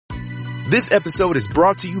This episode is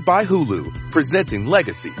brought to you by Hulu, presenting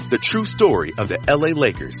Legacy, the true story of the LA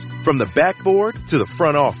Lakers. From the backboard to the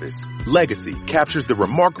front office, Legacy captures the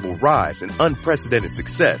remarkable rise and unprecedented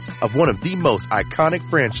success of one of the most iconic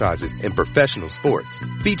franchises in professional sports.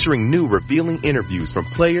 Featuring new revealing interviews from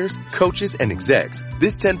players, coaches, and execs,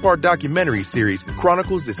 this 10-part documentary series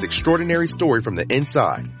chronicles this extraordinary story from the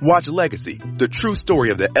inside. Watch Legacy, the true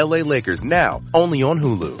story of the LA Lakers, now only on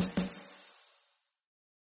Hulu.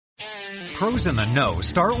 Pros in the know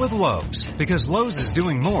start with Lowe's, because Lowe's is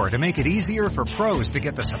doing more to make it easier for pros to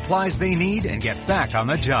get the supplies they need and get back on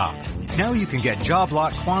the job. Now you can get job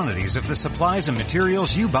lot quantities of the supplies and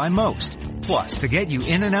materials you buy most. Plus, to get you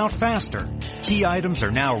in and out faster, key items are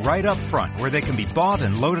now right up front where they can be bought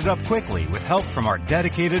and loaded up quickly with help from our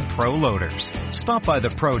dedicated pro loaders. Stop by the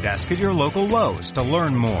Pro Desk at your local Lowe's to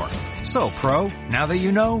learn more. So, Pro, now that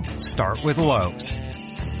you know, start with Lowe's.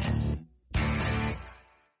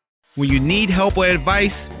 When you need help or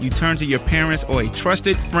advice, you turn to your parents or a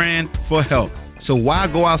trusted friend for help. So why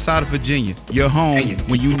go outside of Virginia, your home,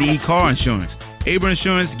 when you need car insurance? Able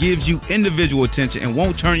Insurance gives you individual attention and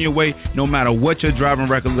won't turn you away no matter what your driving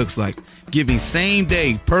record looks like. Giving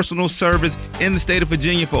same-day personal service in the state of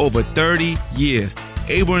Virginia for over 30 years.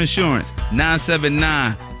 Able Insurance,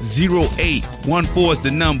 979-0814 is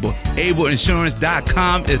the number.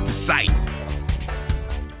 AbleInsurance.com is the site.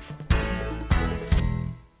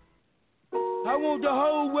 I want the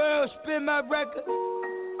whole world spin my record.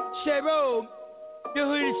 Cheryl, the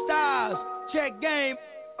Hooded Styles, check game,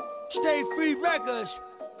 stay free records.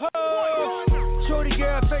 Oh, shorty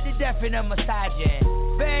girl fit to death and I'm massaging.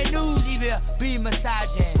 Bad news even be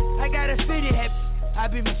massaging. I got a city hip, I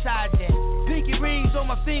be massaging. Pinky rings on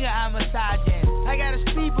my finger, I'm massaging. I got a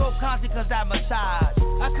speedboat concert cause I massage.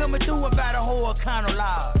 I coming through about a whole Econo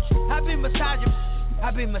Lodge. I be massaging. I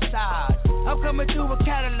be massaged. I'm coming through with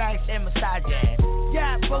Cadillacs and massaging.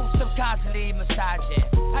 Yeah, both subconsciously massaging.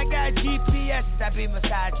 I got GPSs, I be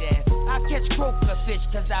massaging. I catch croaker fish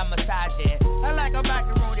cause I'm massaging. I like a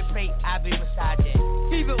macaroni plate, I be massaging.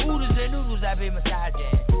 Even oodles and noodles, I be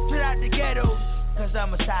massaging. Straight out the ghetto cause I'm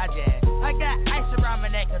massaging. I got ice around my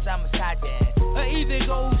neck cause I'm massaging. Or even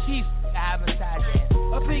gold teeth, I'm massaging.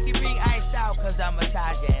 A pinky ring iced out cause I'm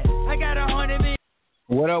massaging. I got 100 million.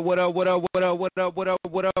 What up, do?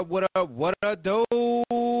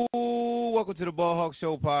 Welcome to the Ball Hawk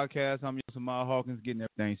Show podcast. I'm Jamal Hawkins, getting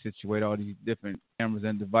everything situated, all these different cameras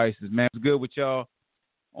and devices. Man, it's good with y'all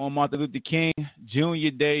on Martin Luther King Jr.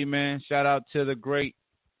 Day, man. Shout out to the great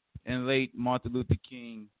and late Martin Luther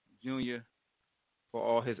King Jr. for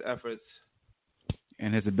all his efforts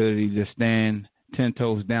and his ability to stand 10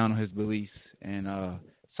 toes down on his beliefs and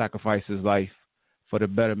sacrifice his life for the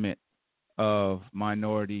betterment of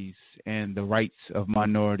minorities and the rights of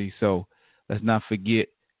minorities. So let's not forget,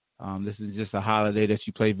 this is just a holiday that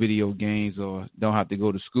you play video games or don't have to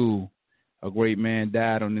go to school. A great man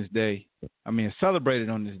died on this day. Celebrated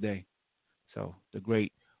on this day. So the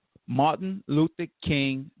great Martin Luther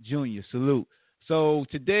King Jr. Salute. So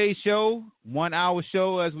today's show, 1 hour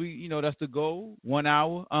show, as we, that's the goal, 1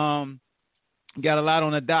 hour. Got a lot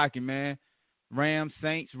on the docket, man. Rams,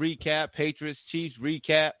 Saints recap, Patriots, Chiefs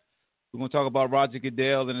recap. We're going to talk about Roger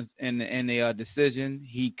Goodell and the decision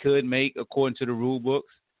he could make according to the rule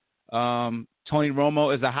books. Tony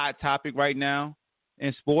Romo is a hot topic right now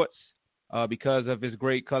in sports because of his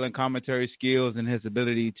great color and commentary skills and his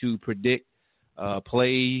ability to predict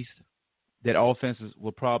plays that offenses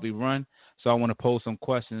will probably run. So I want to pose some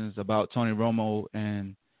questions about Tony Romo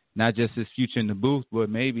and not just his future in the booth, but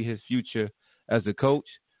maybe his future as a coach.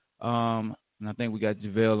 And I think we got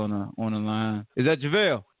JaVale on the line. Is that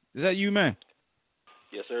JaVale? Is that you, man?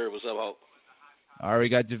 Yes, sir. What's up, Hope? All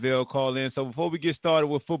right, got JaVale call in. So before we get started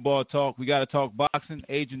with football talk, we got to talk boxing.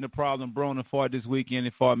 Agent the Problem Broner fought this weekend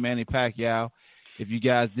and fought Manny Pacquiao. If you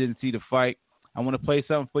guys didn't see the fight, I want to play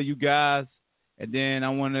something for you guys, and then I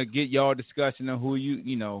want to get y'all discussion on who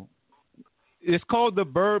it's called the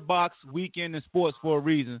Bird Box Weekend in Sports for a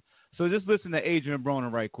reason. So just listen to Adrian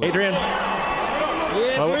Broner right quick. Adrian?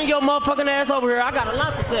 Yeah, bring your motherfucking ass over here. I got a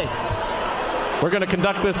lot to say. We're going to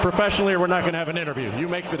conduct this professionally, or we're not going to have an interview. You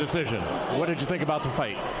make the decision. What did you think about the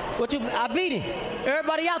fight? I beat him.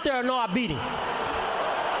 Everybody out there know I beat him.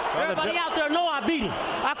 Everybody out there know I beat him.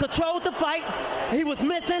 I controlled the fight. He was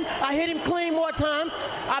missing. I hit him clean more times.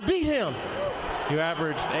 I beat him. You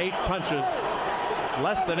averaged 8 punches.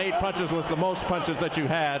 Less than 8 punches was the most punches that you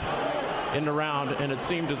had in the round, and it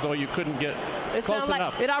seemed as though you couldn't get close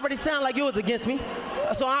enough. It already sounded like you was against me.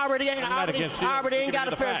 So I already ain't got a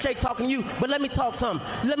fair shake talking to you. But let me talk something.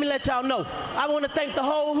 Let me let y'all know. I want to thank the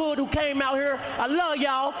whole hood who came out here. I love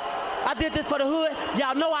y'all. I did this for the hood.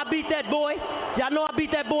 Y'all know I beat that boy.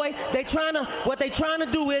 What they trying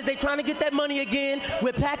to do is they trying to get that money again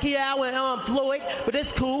with Pacquiao and Floyd. But it's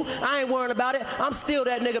cool. I ain't worrying about it. I'm still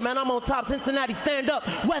that nigga, man. I'm on top. Cincinnati, stand up.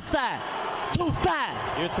 West side. 2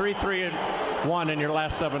 sides. You're 3-3-1 in your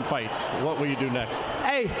last 7 fights. What will you do next?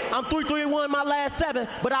 Hey, I'm 3-3-1 my last 7,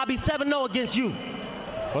 but I'll be 7-0 against you.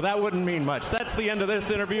 Well, that wouldn't mean much. That's the end of this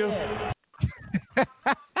interview.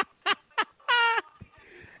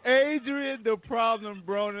 Adrian, the problem,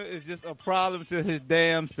 Broner, is just a problem to his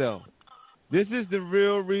damn self. This is the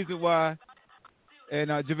real reason why. And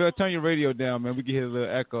JaVale, turn your radio down, man. We can hear a little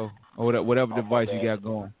echo or whatever device you got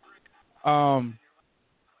going.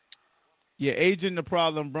 Yeah, Adrian, the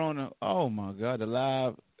problem, Broner. Oh my God, the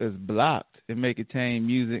live is blocked in Make It Tame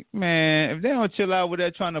Music. Man, if they don't chill out with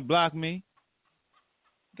that trying to block me,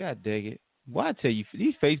 God dang it. Well, I tell you,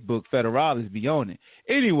 these Facebook federales be on it.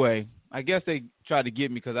 Anyway, I guess they tried to get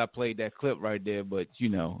me because I played that clip right there. But, you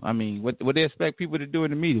know, I mean, what they expect people to do in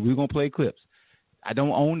the media? We're going to play clips. I don't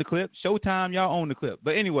own the clip. Showtime, y'all own the clip.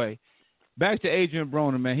 But anyway, back to Adrian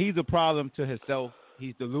Broner, man. He's a problem to himself.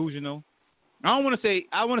 He's delusional. I want to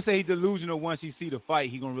say he's delusional once he see the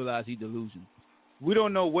fight. He's going to realize he's delusional. We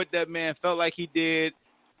don't know what that man felt like he did.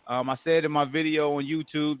 I said in my video on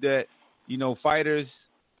YouTube that, you know, fighters,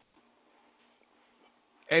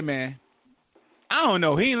 hey, man, I don't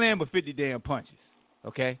know. He ain't land but 50 damn punches,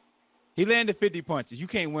 okay? He landed 50 punches. You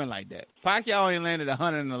can't win like that. Pacquiao ain't landed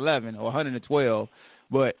 111 or 112,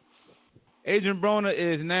 but Adrian Broner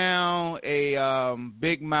is now a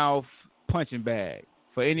big mouth punching bag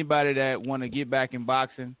for anybody that want to get back in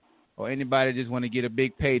boxing or anybody just want to get a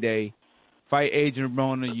big payday. Fight Adrian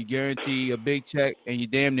Broner. You guarantee a big check, and you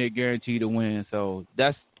damn near guarantee to win. So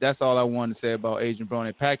that's all I wanted to say about Adrian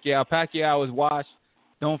Broner. Pacquiao is washed.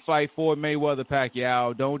 Don't fight Floyd Mayweather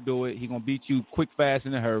Pacquiao. Don't do it. He's going to beat you quick, fast,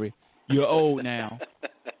 in a hurry. You're old now.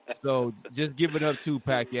 So just give it up to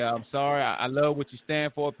Pacquiao. I'm sorry. I love what you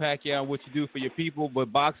stand for, Pacquiao, and what you do for your people.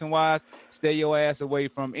 But boxing-wise, stay your ass away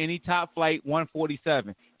from any top flight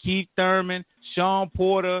 147. Keith Thurman, Sean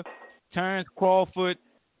Porter, Terrence Crawford,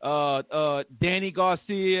 Danny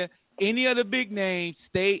Garcia, any other big name,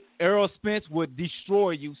 Errol Spence would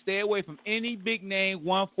destroy you. Stay away from any big name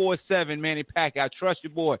 147 Manny Pacquiao. Trust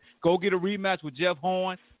your boy. Go get a rematch with Jeff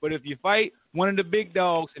Horn. But if you fight one of the big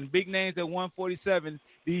dogs and big names at 147,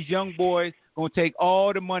 these young boys gonna take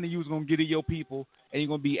all the money you was gonna get to your people, and you're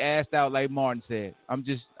gonna be assed out like Martin said. I'm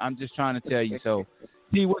just trying to tell you. So,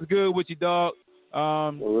 T, what's good with you, dog?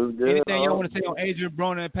 Anything y'all want to say on Adrian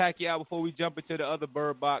Broner and Pacquiao before we jump into the other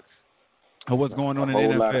bird box or what's going on in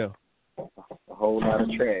the NFL? A whole lot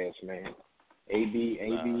of trash, man.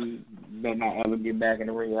 AB better not ever get back in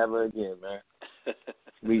the ring ever again, man.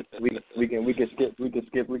 We can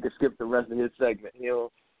skip the rest of his segment. You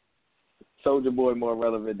know, Soulja Boy more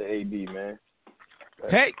relevant to AB, man.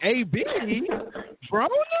 Hey, AB, Broner,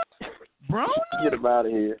 get him out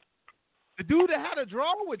of here. The dude that had a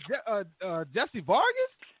draw with Jesse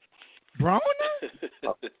Vargas, Broner.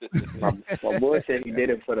 My boy said he did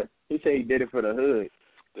it for the. He said he did it for the hood.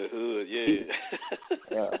 The hood,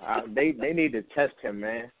 yeah. They need to test him,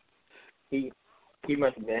 man. He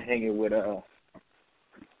must have been hanging with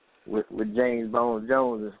James Bones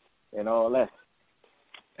Jones and all that.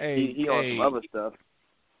 Hey, he on some other stuff.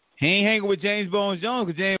 He ain't hanging with James Bones Jones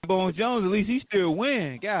because James Bones Jones, at least he still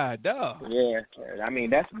win. God, dog. Yeah, I mean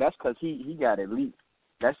that's because he got elite.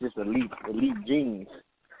 That's just elite genes.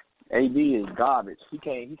 AB is garbage. He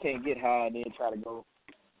can't get high and then try to go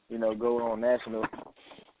on national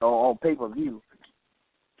on pay-per-view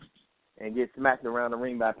and get smacked around the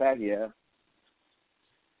ring by Pacquiao.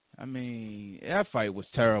 I mean, that fight was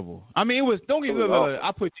terrible. I mean, it was. Don't get me wrong.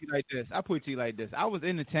 I put you like this. I was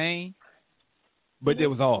entertained, but it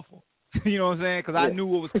was awful. You know what I'm saying? Because I knew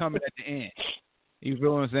what was coming at the end. You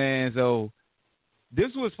feel what I'm saying? So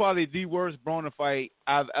this was probably the worst Broner fight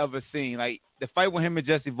I've ever seen. Like, the fight with him and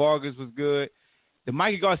Jesse Vargas was good. The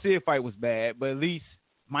Mikey Garcia fight was bad, but at least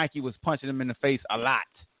Mikey was punching him in the face a lot.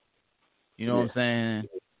 You know what I'm saying?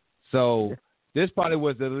 So this probably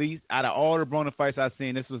was the least, out of all the Broner fights I've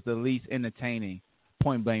seen, this was the least entertaining,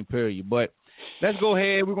 point blank, period. But let's go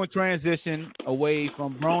ahead. We're going to transition away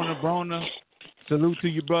from Broner. Broner, salute to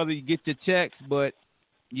you, brother. You get your checks, but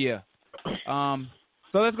yeah.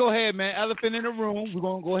 So let's go ahead, man. Elephant in the room. We're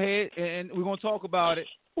going to go ahead and we're going to talk about it.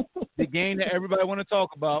 The game that everybody want to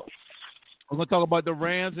talk about. We're going to talk about the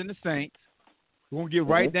Rams and the Saints. We're going to get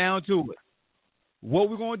right down to it. What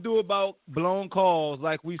we're going to do about blown calls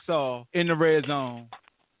like we saw in the red zone,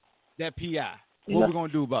 that PI. What we're going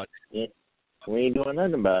to do about it? We ain't doing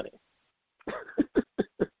nothing about it.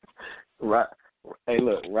 Hey,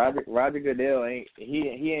 look, Roger Goodell ain't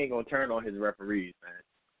gonna turn on his referees,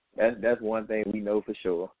 man. That's one thing we know for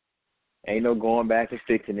sure. Ain't no going back and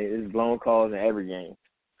fixing it. It's blown calls in every game.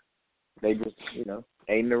 They just, ain't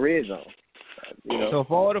in the red zone. So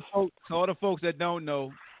for all the folks that don't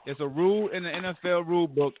know, there's a rule in the NFL rule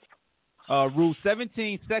book, Rule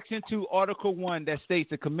 17, Section 2, Article 1, that states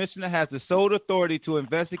the commissioner has the sole authority to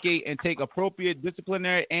investigate and take appropriate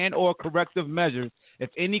disciplinary and or corrective measures if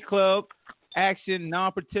any club action,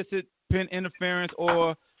 non-participant interference,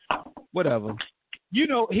 or whatever. He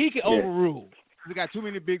can overrule. We got too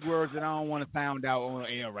many big words that I don't want to sound out on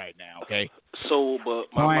air right now. Okay. So, but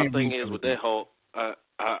my thing is with that whole,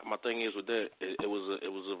 my thing is with that, it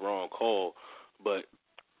was a wrong call. But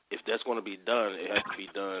if that's going to be done, it has to be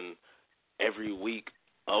done every week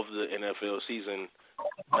of the NFL season,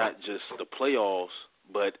 not just the playoffs.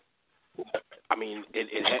 But I mean,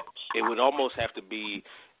 it would almost have to be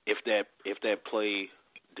if that play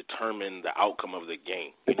determined the outcome of the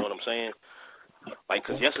game. You know what I'm saying? Like,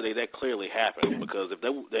 because yesterday that clearly happened. Because if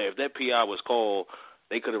that PI was called,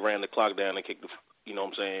 they could have ran the clock down and kicked the. You know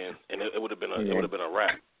what I'm saying? And it would have been a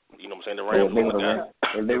wrap. You know what I'm saying? The Rams would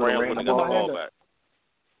have got the ball back.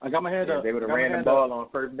 I got my hand up. They would have ran the ball on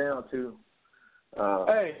first down too.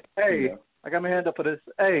 I got my hand up for this.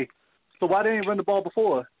 Hey, so why they didn't run the ball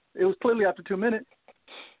before? It was clearly after 2 minutes.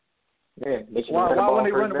 Yeah, why were they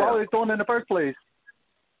throwing it in the first place?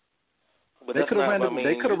 But they could have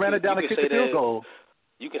ran it down and kicked the field goal.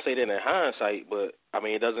 You can say that in hindsight, but I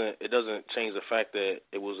mean, it doesn't change the fact that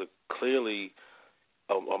it was clearly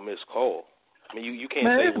a missed call. I mean, you can't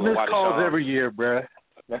say it's missed calls every year, bruh.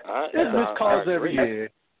 It's missed calls every year.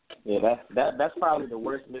 Yeah, that's probably the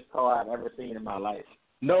worst missed call I've ever seen in my life.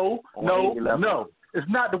 No. It's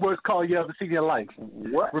not the worst call you ever seen in your life.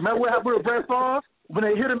 What? Remember what happened with Brett Favre when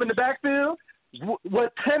they hit him in the backfield?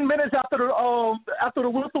 10 minutes after the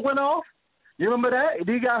whistle went off? You remember that?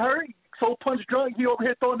 He got hurt, so punch drunk, he over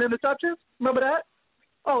here throwing interceptions. Remember that?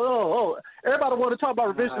 Oh. Everybody want to talk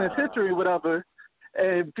about revisionist history or whatever.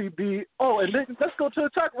 And let's go to the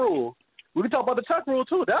tuck rule. We can talk about the tuck rule,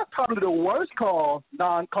 too. That's probably the worst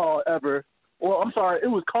non-call ever. Well, I'm sorry, it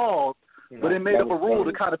was called, but they made up a rule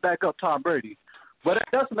to kind of back up Tom Brady. But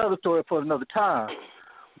that's another story for another time.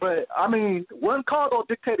 But, I mean, one call don't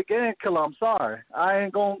dictate a game killer. I'm sorry. I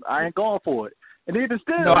ain't going for it. And even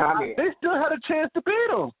still, they still had a chance to beat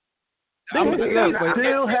them. They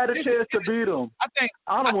still had a chance to beat them.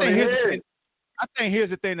 I don't want to hear it. I think here's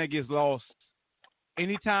the thing that gets lost.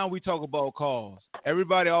 Anytime we talk about calls,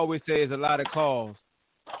 everybody always says a lot of calls,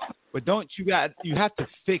 but you have to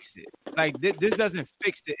fix it. Like this doesn't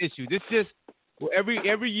fix the issue. This just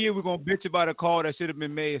every year we're gonna bitch about a call that should have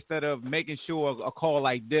been made instead of making sure a call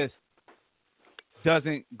like this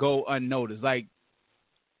doesn't go unnoticed. Like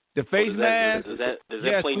the face mask. Does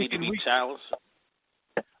that play need to be challenged?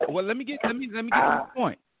 Well, let me get to the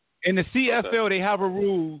point. In the CFL, they have a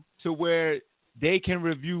rule to where they can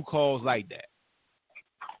review calls like that.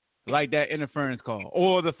 Like that interference call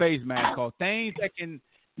or the face mask call. Things that can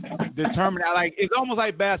determine, like, it's almost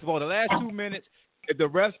like basketball. The last 2 minutes, if the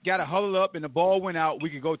refs got to huddle up and the ball went out,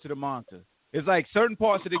 we could go to the monitor. It's like certain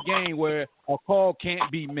parts of the game where a call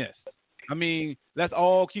can't be missed. I mean, let's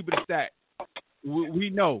all keep it a stack.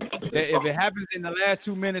 We know that if it happens in the last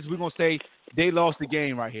 2 minutes, we're going to say they lost the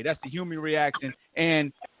game right here. That's the human reaction.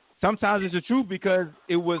 And sometimes it's the truth because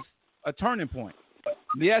it was a turning point.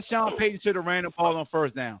 Yes, Sean Payton should have ran the ball on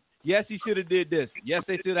first down. Yes, he should have did this. Yes,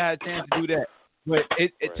 they should have had a chance to do that. But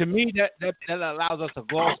to me, that allows us to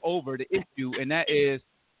gloss over the issue, and that is,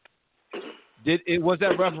 was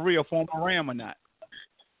that referee a former Ram or not?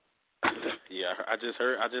 Yeah, I just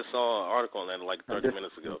saw an article on that like 30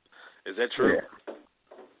 minutes ago. Is that true? Yeah.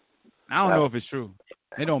 I don't know if it's true.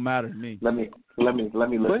 It don't matter to me. Let me look it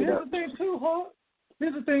up. Here's the thing too, Hawk.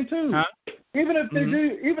 Here's the thing too. Huh? Even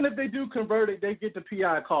if they do convert it, they get the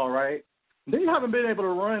PI call, right? They haven't been able to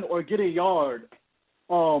run or get a yard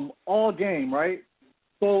all game, right?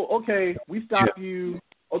 So, okay, we stop you.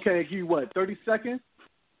 Okay, give you what, 30 seconds?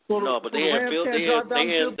 So no, but they in field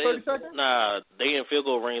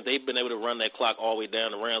goal range. They've been able to run that clock all the way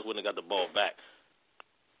down. The Rams wouldn't have got the ball back.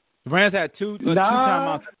 The Rams had two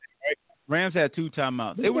timeouts. Right? Rams had 2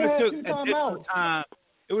 timeouts. It would have took additional time.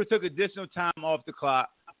 It would have took additional time off the clock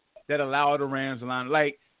that allowed the Rams to line.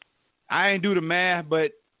 Like, I ain't do the math,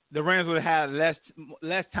 but the Rams would have had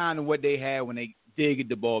less time than what they had when they did get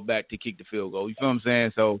the ball back to kick the field goal. You feel what I'm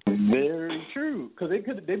saying? So very true, because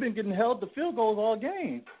they've been getting held to field goals all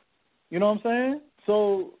game. You know what I'm saying?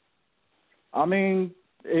 So, I mean,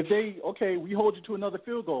 if we hold you to another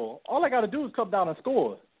field goal, all I got to do is come down and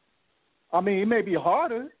score. I mean, it may be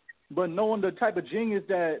harder, but knowing the type of genius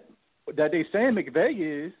that they saying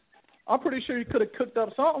McVay is, I'm pretty sure he could have cooked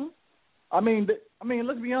up something. I mean,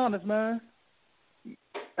 let's be honest, man.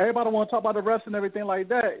 Everybody want to talk about the refs and everything like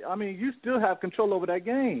that. I mean, you still have control over that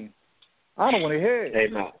game. I don't want to hear it. Hey,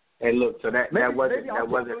 no. Hey, look. So that wasn't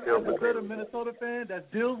Phil. As a Minnesota fan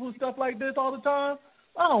that deals with stuff like this all the time,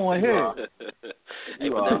 I don't want to hear it. Hey,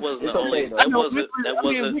 but that wasn't the only. That wasn't the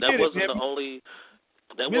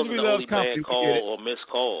only bad call or missed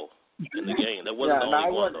call in the game. That wasn't the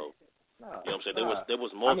only one though. You know what I'm saying? There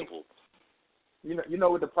was multiple. I mean, you know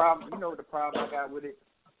what the problem? I got with it.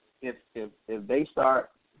 If they start,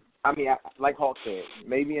 I mean, like Hawk said,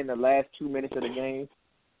 maybe in the last 2 minutes of the game,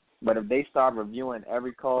 but if they start reviewing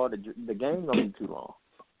every call, the game's gonna be too long.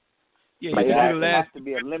 Yeah, like, there has to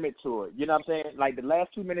be a limit to it. You know what I'm saying? Like the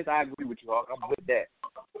last 2 minutes, I agree with you, Hawk.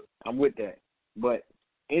 I'm with that. But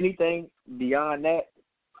anything beyond that,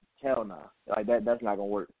 hell no. Like that's not gonna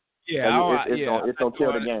work. Yeah, it's gonna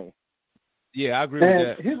kill the game. Yeah, I agree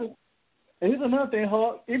with that. Here's another thing,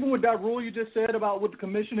 Hawk. Even with that rule you just said about what the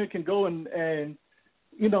commissioner can go and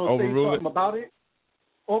you know, overrule say something about it,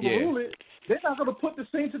 overrule it, they're not going to put the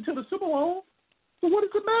Saints into the Super Bowl. So what does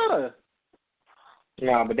it matter?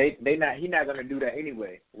 No, but they not. He's not going to do that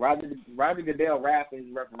anyway. Roger Goodell rapping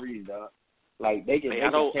his referees, dog. Like they can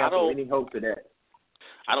cancel any hope to that.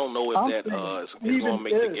 I don't know if that is going to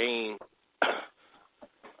make the game.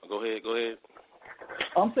 Go ahead.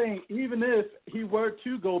 I'm saying even if he were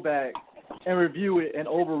to go back and review it and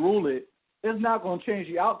overrule it, it's not going to change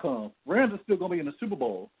the outcome. Rams are still going to be in the Super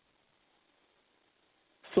Bowl.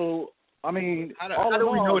 So, I mean, how do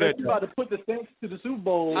we know that? You got to put the Saints to the Super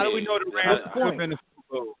Bowl. How do we know the Rams are in the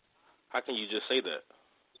Super Bowl? How can you just say that?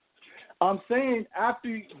 I'm saying after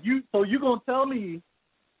you. So you're going to tell me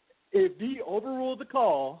if he overruled the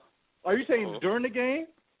call? Are you saying during the game,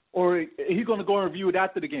 or he's going to go and review it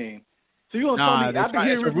after the game? So you're going to tell me after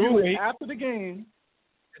he reviewed it after the game?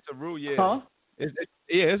 It's a rule, yeah. Huh?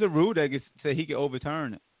 It's a rule that say he can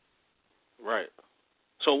overturn it. Right.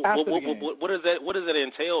 So what does that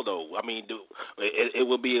entail though? I mean, it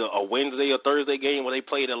would be a Wednesday or Thursday game where they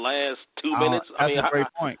play the last 2 minutes. That's a great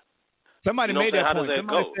point. Somebody made that point.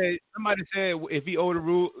 Somebody said if he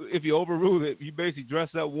overruled it, you basically dress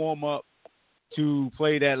up, warm up to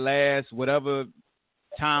play that last whatever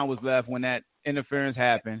time was left when that interference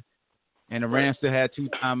happened, and the Rams still had 2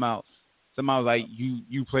 timeouts. Somebody was like,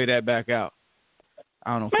 you play that back out.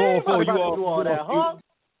 I don't know. 4-4, you all.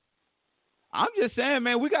 I'm just saying,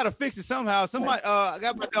 man, we got to fix it somehow. Somebody, I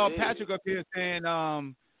got my dog Patrick up here saying, how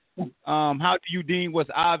do you deem what's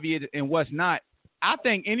obvious and what's not? I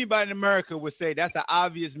think anybody in America would say that's an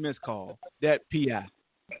obvious miscall, that PI.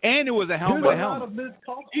 And it was a helmet.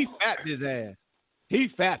 He fapped his ass. He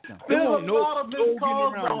fapped him. There's a lot of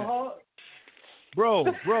miscalls,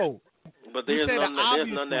 bro. But there's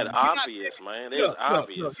none that obvious, man. There's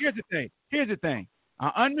obvious. Look, here's the thing.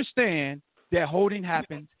 I understand that holding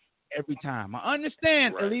happens every time. I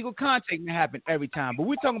understand illegal contact may happen every time. But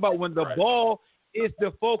we're talking about when the ball is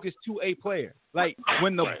the focus to a player. Like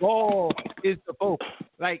when the ball is the focus.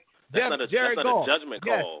 Like that's not a judgment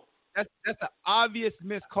call. That's an obvious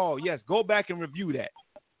missed call. Yes, go back and review that.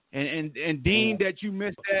 And deem that you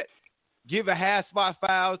missed that. Give a half spot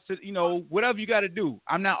foul to, whatever you got to do.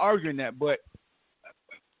 I'm not arguing that, but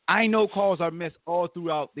I know calls are missed all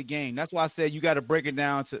throughout the game. That's why I said you got to break it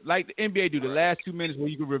down to like the NBA do, the last 2 minutes where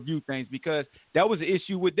you can review things, because that was the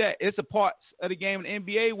issue with that. It's a part of the game in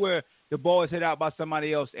the NBA where the ball is hit out by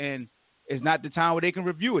somebody else, and it's not the time where they can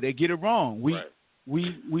review it. They get it wrong. We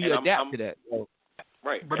adapt to that. So.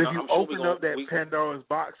 Right. But if you open up that Pandora's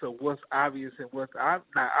box of what's obvious and what's not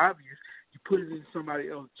obvious, you put it in somebody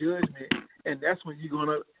else's judgment, and that's when you're going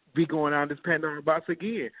to be going down this Pandora's box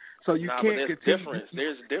again. So you can't continue.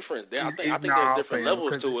 There's difference. I think there's different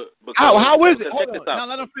levels to it. How is it? Check this out. Now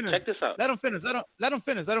let him finish. Check this out. Let him finish.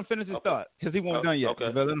 Let him finish his thought, because he won't done yet.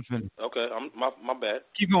 Okay. But let him finish. Okay. My bad.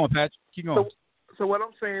 Keep going, Patrick. Keep going. So what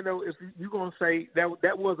I'm saying, though, is you're going to say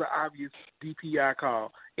that was an obvious DPI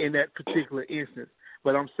call in that particular instance.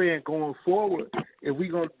 But I'm saying going forward, if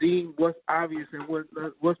we're going to deem what's obvious and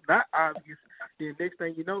what's not obvious, then next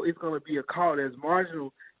thing you know, it's going to be a call that's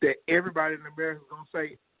marginal that everybody in America is going to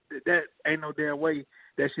say that ain't no damn way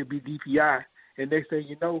that should be DPI. And next thing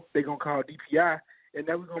you know, they're going to call DPI, and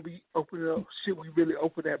then we're going to be opening up. Should we really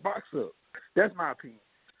open that box up? That's my opinion.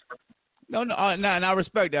 No, and I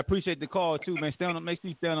respect that. I appreciate the call, too, man. Make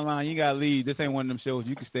me stay on the line. You got to leave. This ain't one of them shows.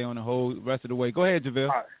 You can stay on the whole rest of the way. Go ahead, JaVale.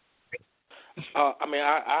 I mean,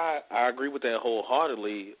 I agree with that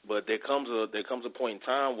wholeheartedly, but there comes a point in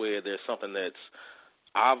time where there's something that's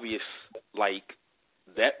obvious, like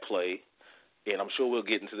that play, and I'm sure we'll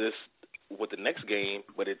get into this with the next game,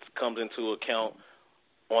 but it comes into account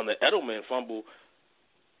on the Edelman fumble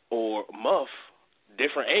or muff.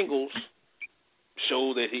 Different angles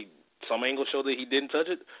show that some angles show that he didn't touch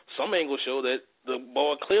it. Some angles show that the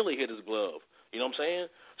ball clearly hit his glove. You know what I'm saying?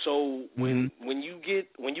 So when you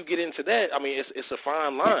get into that, I mean, it's a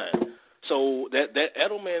fine line. So that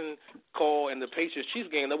Edelman call in the Patriots-Chiefs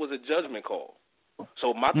game, that was a judgment call.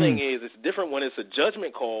 So my thing is, it's different when it's a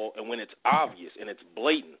judgment call and when it's obvious and it's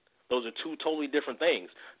blatant. Those are two totally different things.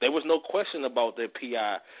 There was no question about the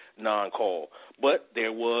PI non-call, but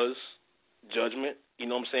there was judgment. You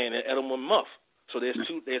know what I'm saying? And Edelman muff. So there's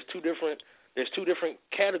two different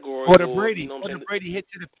categories. Or the Brady, Brady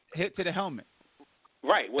hit to the helmet.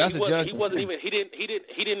 Right. Well, he didn't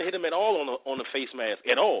hit him at all on the face mask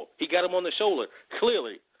at all. He got him on the shoulder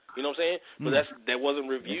clearly. You know what I'm saying? But that wasn't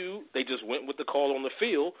reviewed. They just went with the call on the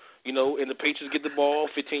field. You know, and the Patriots get the ball,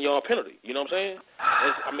 15-yard penalty. You know what I'm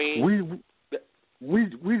saying?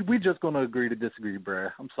 We just gonna agree to disagree,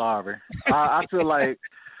 bruh. I'm sorry. I feel like,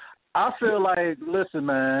 listen,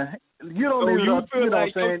 man. You don't need to, you know what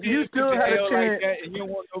I'm saying? You still had a chance. Like that and you don't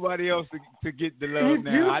want nobody else to get the love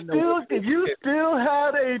now. You still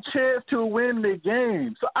had a chance to win the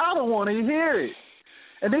game. So I don't want to hear it.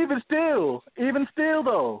 And even still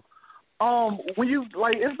though, when you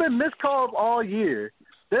it's been missed calls all year.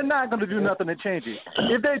 They're not going to do nothing to change it.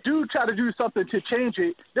 If they do try to do something to change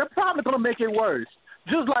it, they're probably going to make it worse.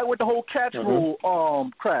 Just like with the whole catch rule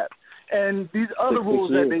crap and these other rules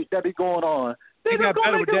that be going on. They're just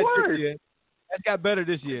going to make it worse. That got better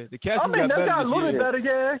this year. The catch rule got better this year. Got a little better,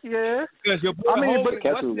 yeah. Because your boy but the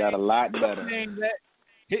catch rule got a lot better.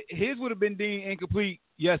 His would have been deemed incomplete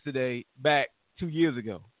yesterday back 2 years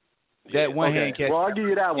ago. That one-hand catch. Well, I'll give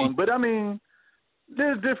you that one. But, I mean,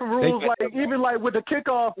 there's different rules, even with the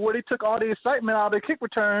kickoff where they took all the excitement out of the kick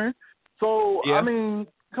return. So, I mean,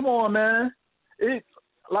 come on, man. It's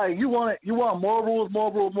like you want more rules.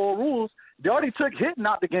 They already took hitting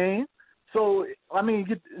out the game. So, I mean,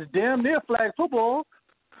 it's damn near flag football.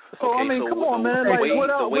 So, I mean, come on, man.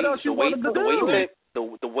 What else you want them to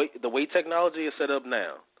do? The way technology is set up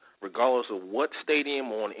now, regardless of what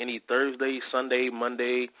stadium on any Thursday, Sunday,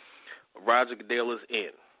 Monday, Roger Goodell is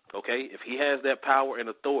in, okay? If he has that power and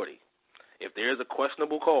authority, if there's a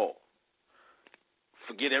questionable call,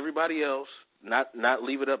 forget everybody else, not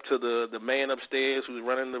leave it up to the man upstairs who's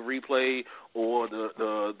running the replay or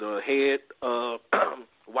the head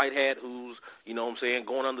white hat who's, you know what I'm saying,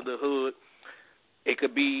 going under the hood. It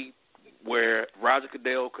could be where Roger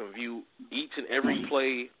Goodell can view each and every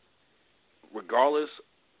play regardless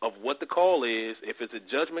of what the call is. If it's a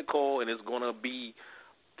judgment call and it's going to be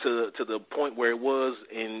to the point where it was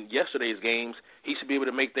in yesterday's games, he should be able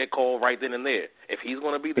to make that call right then and there. If he's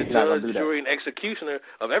going to be the judge, jury, and executioner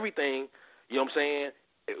of everything, you know what I'm saying,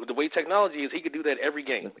 the way technology is, he could do that every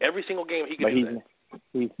game. Every single game he could do that.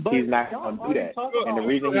 He's not going to do that. And the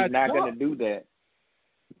reason he's not going to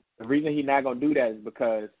do that, is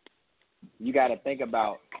because you got to think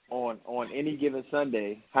about on any given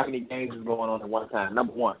Sunday how many games is going on at one time.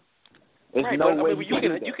 Number one. There's no way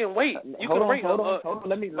you can wait. Hold on.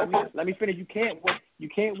 Let me finish. You can't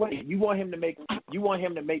wait. You want him to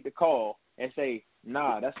make the call and say,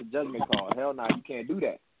 nah, that's a judgment call. Hell no, you can't do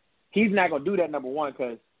that. He's not gonna do that, number one,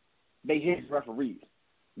 because they his referees.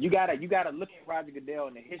 You gotta look at Roger Goodell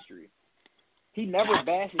in the history. He never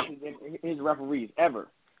bashes his referees ever.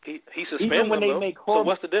 He suspends them, when they make horrible, so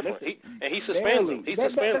what's the difference? He suspends them. He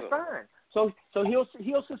suspends them. Fine. So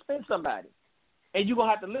he'll suspend somebody. And you're going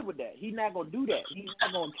to have to live with that. He's not going to do that.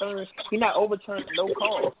 He's not overturning no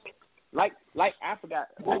calls. Like I forgot,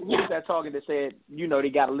 who was that talking that said, they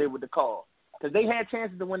got to live with the call. Because they had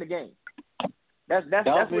chances to win the game. That's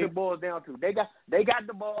what it boils down to. They got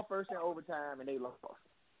the ball first in overtime, and they lost.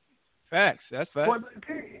 Facts. That's facts.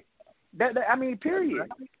 Period. Period.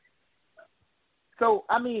 So,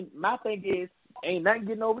 my thing is, ain't nothing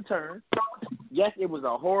getting overturned. Yes, it was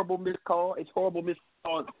a horrible missed call. It's horrible missed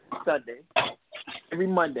call Sunday. Every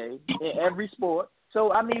Monday in every sport.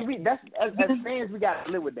 So as fans, we got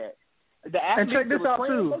to live with that. And check this out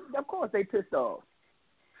too. Of course, they pissed off.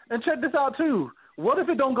 And check this out too. What if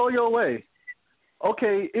it don't go your way?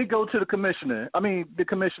 Okay, it go to the commissioner.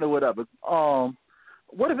 Whatever.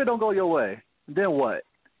 What if it don't go your way? Then what?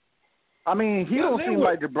 He don't seem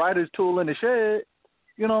like the brightest tool in the shed.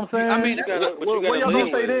 You know what I'm saying? What y'all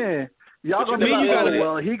gonna say then? Y'all gonna be like,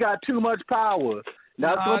 well, he got too much power.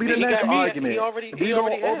 That's going to be the next argument. He already has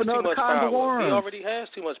too much power. He already has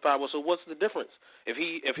too much power. So what's the difference? If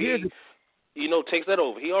he takes that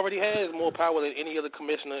over, he already has more power than any other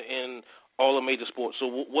commissioner in all the major sports. So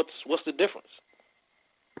what's the difference?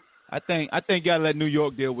 I think you gotta let New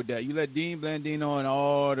York deal with that. You let Dean Blandino and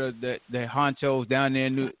all the honchos down there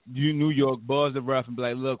in New York buzz the ref and be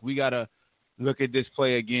like, look, we gotta look at this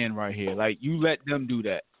play again right here. Like, you let them do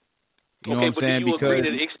that. You know what I'm saying? Do you agree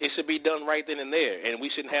that it should be done right then and there, and we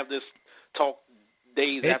shouldn't have this talk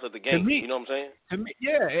days after the game? You know what I'm saying? To me,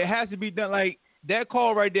 yeah, it has to be done. Like, that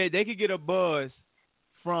call right there, they could get a buzz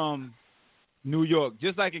from New York,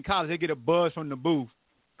 just like in college, they get a buzz from the booth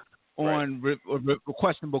on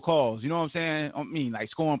questionable calls. You know what I'm saying? I mean, like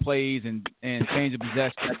scoring plays and change of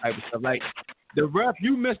possession, that type of stuff. Like, the ref,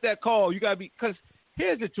 you missed that call, you got to be – because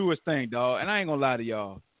here's the truest thing, dog, and I ain't going to lie to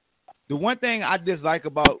y'all. The one thing I dislike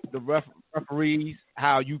about the referees,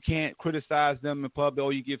 how you can't criticize them in public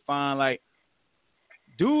or you get fined, like,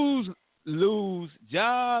 dudes lose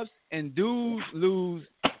jobs and dudes lose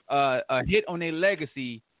a hit on their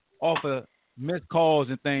legacy off of missed calls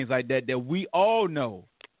and things like that we all know.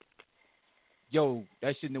 Yo,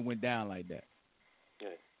 that shouldn't have went down like that. Yeah,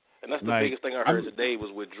 and that's the biggest thing I heard today was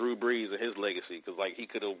with Drew Brees and his legacy, because like he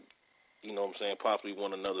could have, you know what I'm saying, possibly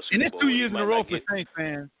won another Super Bowl. And it's 2 years in a row for Saints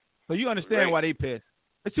fans, so you understand why they pissed.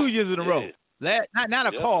 It's 2 years in a row. Not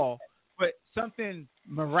a call, but something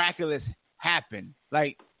miraculous happened.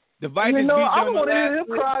 Like the Vikings. I don't want to hear him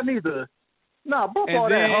cry neither. Nah, bump all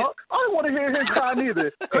that, Huck. I don't want to hear him cry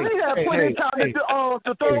neither. Because he had plenty of time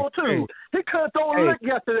to throw too. He couldn't throw a lick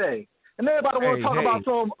yesterday. And everybody want to talk about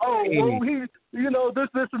this,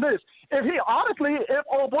 and this. If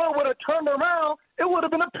old boy would have turned around, it would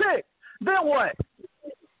have been a pick. Then what?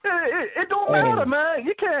 It don't matter, man.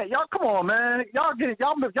 You can't. Y'all, come on, man. Y'all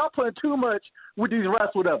playing too much with these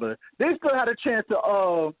refs, whatever. They still had a chance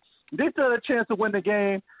to win the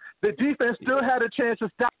game. The defense still had a chance to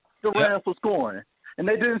stop the Rams from scoring, and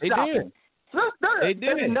they didn't stop them. They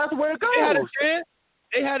did. And that's where it goes.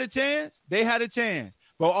 They had a chance.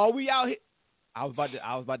 But are we out here? I was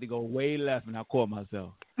about to go way left, and I caught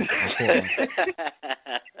myself. I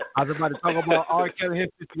was about to talk about R. Kelly, his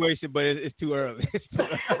situation, but it's too early.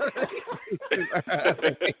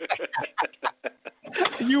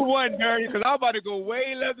 You won, Dirty, because I'm about to go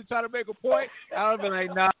way left to try to make a point. I was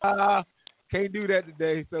like, nah, can't do that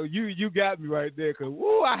today. So you got me right there, because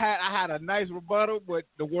I had a nice rebuttal, but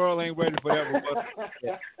the world ain't ready for that rebuttal.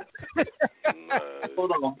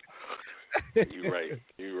 Hold on. You're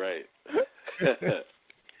right.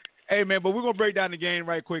 Hey, man, but we're going to break down the game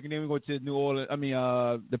right quick, and then we're going to New Orleans.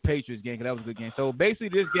 The Patriots game, because that was a good game. So, basically,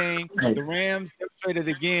 this game, the Rams demonstrated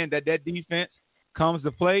again that defense comes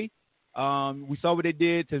to play. We saw what they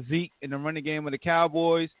did to Zeke in the running game with the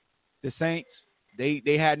Cowboys. The Saints,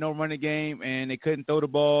 they had no running game, and they couldn't throw the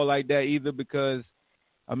ball like that either because,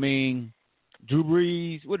 Drew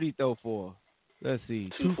Brees, what did he throw for? Let's see,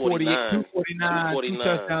 249, 2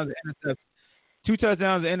 touchdowns and interception. 2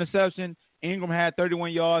 touchdowns and interception. Ingram had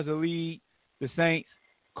 31 yards to lead the Saints.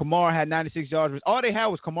 Kamara had 96 yards. All they had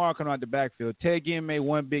was Kamara coming out the backfield. Ted Ginn made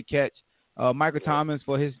one big catch. Michael Thomas,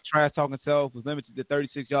 for his trash-talking self, was limited to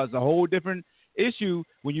 36 yards. It's a whole different issue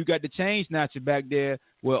when you got the chain snatcher back there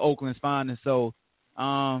where Oakland's finding. So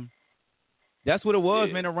that's what it was,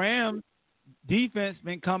 man. The Rams defense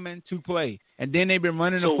been coming to play. And then they've been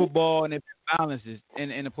running the football and they've been balanced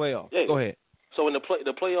in the playoffs. Yeah. Go ahead. So in the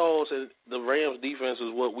playoffs, the Rams defense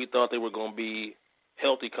is what we thought they were going to be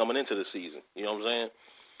healthy coming into the season. You know what I'm saying?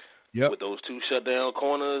 Yep. With those 2 shutdown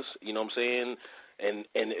corners, you know what I'm saying? And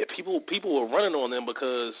if people were running on them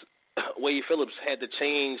because Wade Phillips had to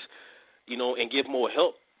change, and give more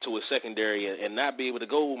help to his secondary and not be able to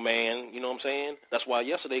go man. You know what I'm saying? That's why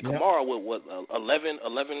yesterday Kamara with 11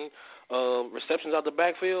 receptions out the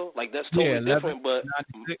backfield. Like, that's totally different. But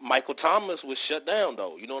Michael Thomas was shut down,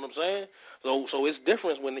 though. You know what I'm saying? So it's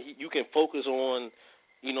different when you can focus on,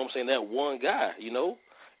 that one guy,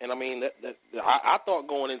 And, I thought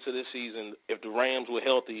going into this season, if the Rams were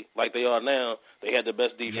healthy like they are now, they had the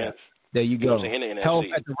best defense. There you go. In the Health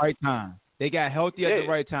NFC. at the right time. They got healthy at the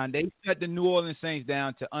right time. They shut the New Orleans Saints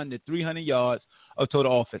down to under 300 yards of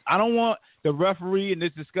total offense. I don't want the referee in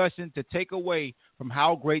this discussion to take away from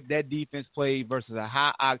how great that defense played versus a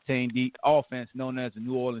high-octane offense known as the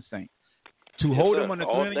New Orleans Saints. To hold them under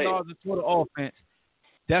 300 yards of total offense,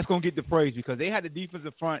 that's going to get the praise because they had a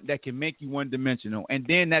defensive front that can make you one-dimensional. And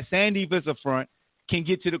then that same defensive front can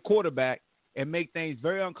get to the quarterback and make things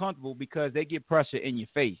very uncomfortable because they get pressure in your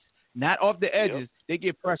face. Not off the edges. They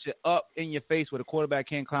get pressure up in your face where the quarterback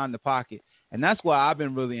can't climb the pocket. And that's why I've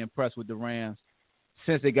been really impressed with the Rams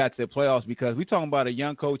since they got to the playoffs because we're talking about a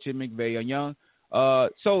young coach in McVay,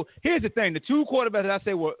 so here's the thing. The 2 quarterbacks that I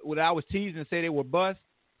say were, when I was teasing and say they were bust,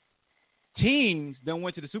 teams done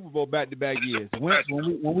went to the Super Bowl back-to-back years. Wentz,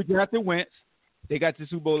 when we drafted Wentz, they got to the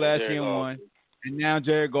Super Bowl last year and won. and now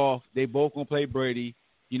Jared Goff. They both gonna play Brady.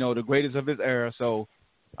 The greatest of his era. So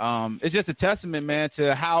it's just a testament, man,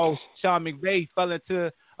 to how Sean McVay fell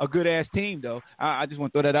into a good ass team, though. I just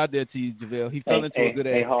want to throw that out there to you, JaVale. He fell into a good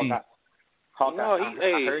ass team. I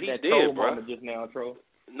heard that did, bro. Just now, Tro.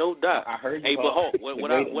 No doubt. I heard you. Hey, but Hulk,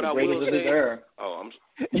 what I will say.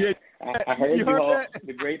 I heard you, Hulk.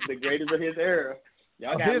 The greatest of his era.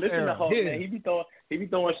 Y'all gotta listen to Hulk, man. He be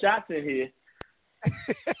throwing shots in here.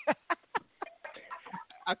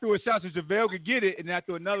 I threw a shot so JaVale could get it, and then I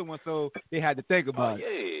threw another one, so they had to think about it.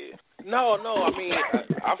 Yeah. No. I mean,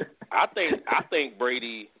 I think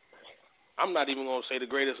Brady. I'm not even gonna say the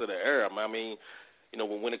greatest of the era. I mean,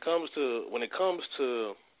 when it comes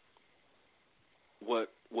to what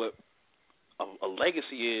a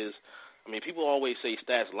legacy is, I mean, people always say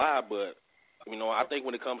stats lie, but I think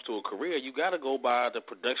when it comes to a career, you got to go by the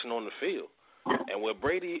production on the field. And what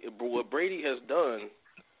Brady has done,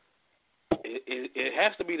 it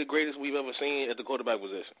has to be the greatest we've ever seen at the quarterback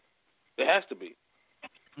position. It has to be.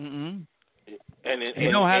 Mm-hmm. And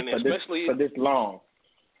especially for this long.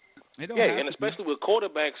 And especially with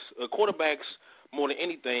quarterbacks more than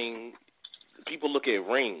anything, people look at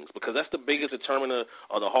rings because that's the biggest determiner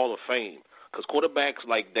of the Hall of Fame. Because quarterbacks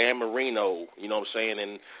like Dan Marino, you know what I'm saying,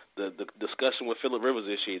 and the discussion with Phillip Rivers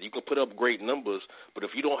this year, you can put up great numbers, but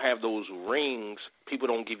if you don't have those rings, people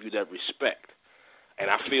don't give you that respect. And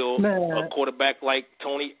I feel a quarterback like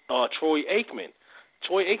Troy Aikman.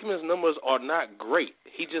 Troy Aikman's numbers are not great.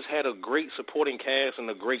 He just had a great supporting cast and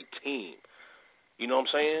a great team. You know what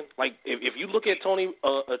I'm saying? Like, if you look at Troy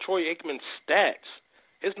Aikman's stats,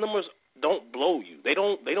 his numbers don't blow you. They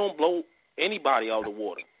don't blow anybody out of the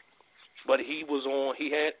water. But he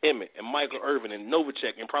had Emmett and Michael Irvin and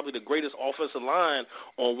Novacek and probably the greatest offensive line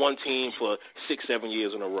on one team for 6-7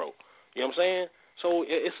 years in a row. You know what I'm saying? So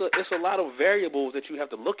it's a lot of variables that you have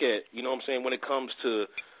to look at, you know what I'm saying, when it comes to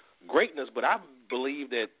greatness. But I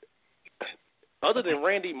believe that other than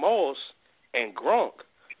Randy Moss and Gronk,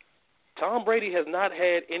 Tom Brady has not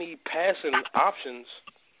had any passing options.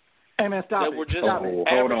 Hey, man, stop that it. were just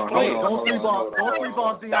hold on. Don't sleep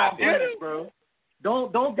on Deion Branch, bro.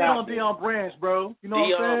 Don't get on Deion Branch, bro. You know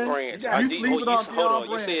what I'm saying? Branch. You sleeping on Deion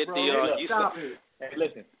Branch, you said bro. Deion. Stop it. Hey,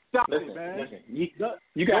 listen. Stop listen, it, man. Listen.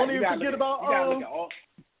 You don't even forget about.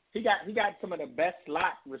 He got some of the best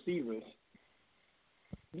slot receivers.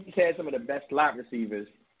 He's had some of the best slot receivers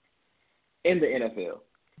in the NFL.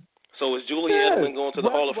 So is Julian Edelman going to the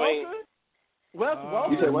Hall of Fame? Wes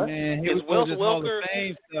Welker. You said what? Man, is Wes Welker?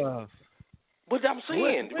 But I'm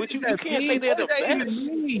saying, you can't say they're the best.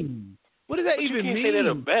 What does that even mean? You can't say they're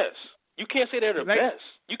the best. You can't say they're the best.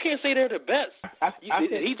 You can't say they're the best. I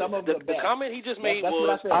said some of the best. The comment he just made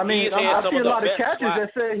was. I see a lot of catches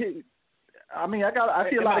that say he. I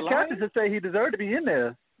see a lot of catches that say he deserved to be in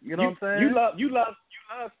there. You know what I'm saying? You love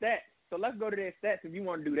stats. So let's go to their stats if you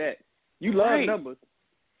want to do that. You love numbers.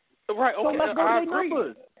 Right. Okay. So let's go to their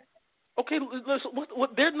numbers. Okay. Listen.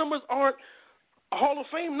 What their numbers aren't Hall of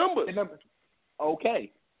Fame numbers.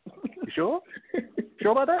 Okay. You sure?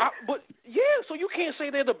 Sure about that? But yeah, so you can't say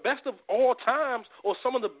they're the best of all times or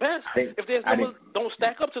some of the best if their numbers don't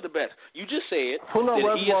stack up to the best. You just said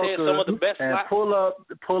that he has had some of the best. And pull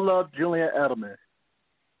up Julian Edelman.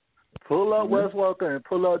 Pull up Wes Welker and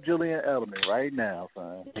pull up Julian Edelman right now,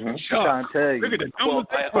 son. I'm trying to tell you. Look at the numbers.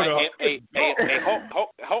 Hey,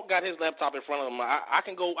 Hulk got his laptop in front of him. I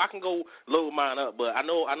can go load mine up, but I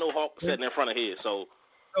know Hulk sitting in front of his. Hold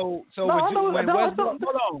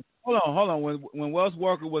on. When Wes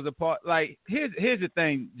Welker was a part, like here's the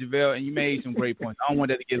thing, JaVale, and you made some great points. I don't want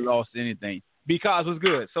that to get lost in anything because it was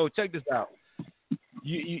good. So check this out.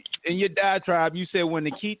 You in your diatribe, you said one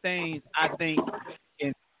of the key things I think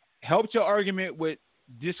helped your argument with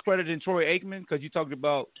discrediting Troy Aikman because you talked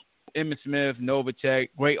about Emmitt Smith, Novacek,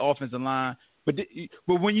 great offensive line. But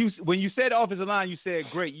when you said offensive line, you said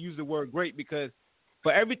great. You used the word great because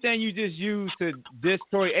for everything you just used to diss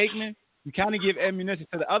Troy Aikman, you kind of give ammunition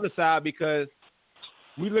to the other side because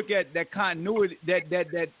we look at that continuity,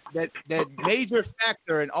 that major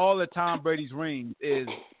factor in all of Tom Brady's rings is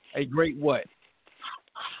a great what?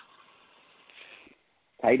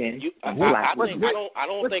 Tight end. I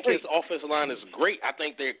don't think his offensive line is great. I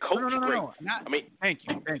think their coach is great. Thank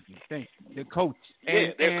you. The coach.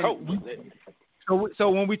 Their coach.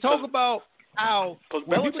 So when we talk about how, because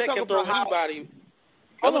Belichick can throw anybody.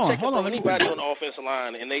 Hold on. Anybody on the offensive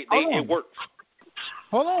line, and it works.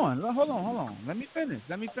 Hold on. Let me finish.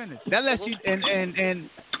 That lets you and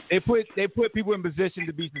they put people in position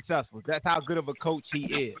to be successful. That's how good of a coach he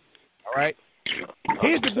is. All right.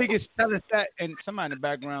 Here's the biggest telling stat, and somebody in the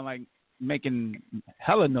background like making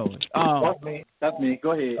hella noise. That's me.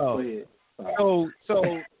 Go ahead. So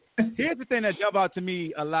here's the thing that jump out to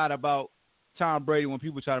me a lot about Tom Brady when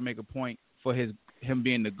people try to make a point for him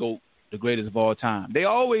being the GOAT, the greatest of all time. They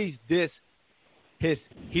always diss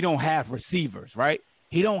he don't have receivers, right?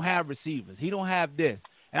 He don't have receivers. He don't have this.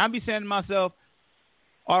 And I be saying to myself,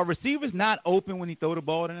 are receivers not open when he throw the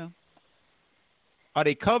ball to them? Are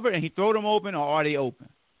they covered and he throw them open, or are they open?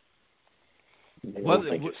 I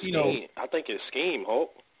think it's scheme,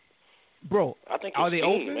 Hope. Bro, I think it's are they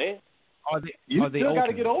scheme, open? Man. You are they still got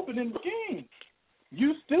to open? get open in the game.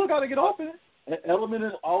 You still got to get open. Element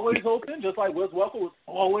is always open, just like Wes Welker was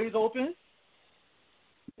always open.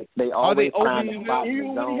 They always find open a spot in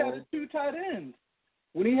Even the when he had zone. his two tight ends.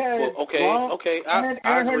 When he had I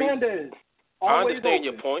agree. Hernandez. I understand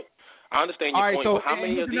your point. I understand your point. So, but how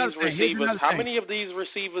many of these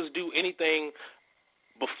receivers do anything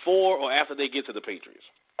before or after they get to the Patriots,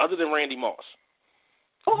 other than Randy Moss?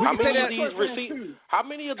 How many of these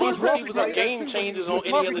receivers are game changers on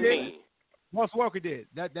any other team? Wes Welker did.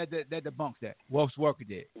 That debunks that. Wes Welker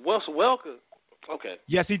did. Wes Welker? Okay.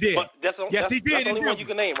 Yes, he did. But that's the only one you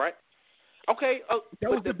can name, right? Okay.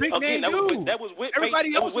 That was the big name dude. That was with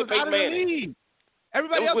Everybody else was out of the Manning. league.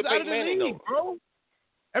 Everybody else was out of the league, bro.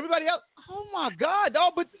 Everybody else. Oh my God,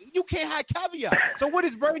 dog! But you can't have caveat. So what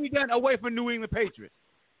has Brady done away from New England Patriots?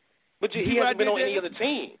 But he hasn't been on any other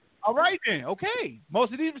team. All right then, okay.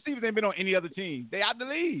 Most of these receivers ain't been on any other team. They out the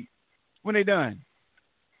league when they done.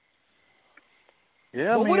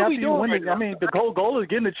 Yeah, what are we doing? The goal is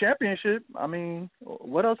getting the championship. I mean,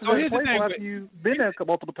 what else is there to play for after you've been there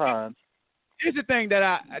multiple times? Here's the thing that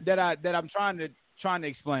I'm trying to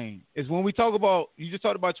explain is when we talk about, you just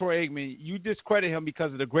talked about Troy Aikman, you discredit him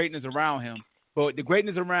because of the greatness around him, but the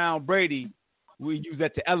greatness around Brady, we use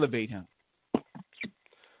that to elevate him.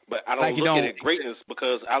 But I don't look at it greatness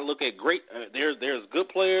because I look at there's good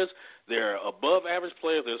players, there are above average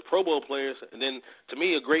players, there's Pro Bowl players, and then to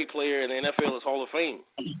me a great player in the NFL is Hall of Fame.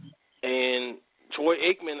 And Troy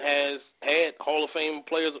Aikman has had Hall of Fame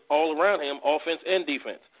players all around him, offense and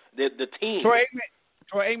defense. The team. Troy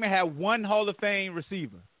Aikman had one Hall of Fame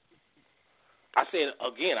receiver. I said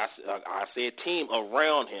team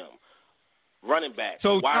around him. Running back,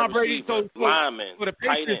 so wide Tom Brady, receiver, lineman, so the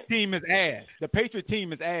Patriots team is ass. The Patriots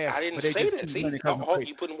team is ass. I didn't say that. See,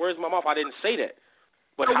 you putting words in my mouth. I didn't say that.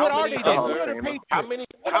 But so how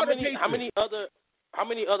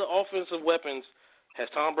many other offensive weapons has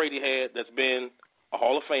Tom Brady had that's been a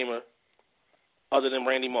Hall of Famer other than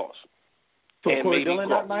Randy Moss? So Corey Dillon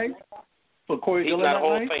not nice? So Corey Dillon not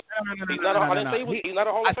nice? He's not a Hall of Famer. He's not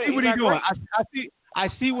a Hall of Famer. I see what he's doing. I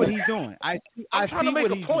see what he's doing. I'm trying to make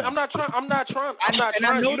a point. I'm not trying.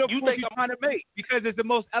 I know the point you're trying to make because it's the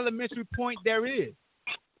most elementary point there is.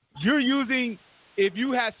 You're using, if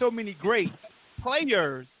you have so many great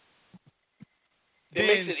players, then it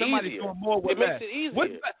makes it somebody's easier. doing more with less. Makes it easier.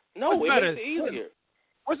 What's it makes it easier.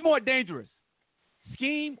 What's more dangerous,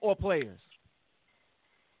 scheme or players?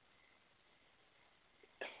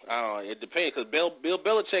 It depends because Bill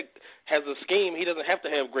Belichick has a scheme. He doesn't have to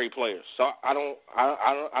have great players. So I don't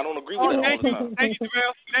agree with that all the time. Thank you,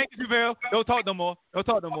 JaVale. Don't talk no more.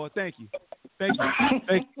 Thank you.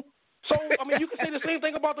 So, I mean, you can say the same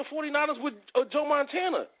thing about the 49ers with Joe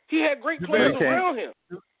Montana. He had great players around him.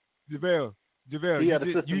 JaVale,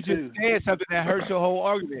 you just said something that hurts your whole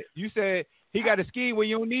argument. You said he got a scheme where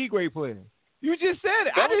you don't need great players. You just said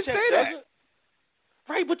it. I didn't say that.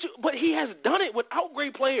 Right, but he has done it without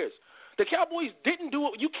great players. The Cowboys didn't do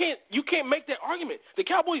it. You can't make that argument. The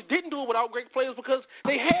Cowboys didn't do it without great players because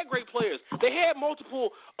they had great players. They had multiple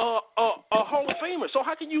Hall of Famers. So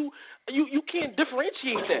how can you can't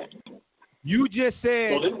differentiate that? You just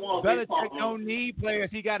said Belichick don't need players.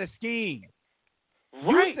 He got a scheme.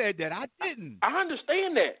 Right. You said that. I didn't. I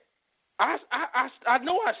understand that. I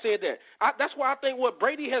know I said that. That's why I think what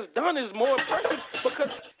Brady has done is more impressive because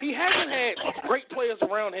he hasn't had great players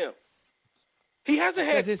around him. He hasn't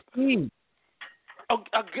had his team. I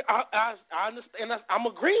understand. I'm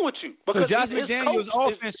agreeing with you because so Josh McDaniels'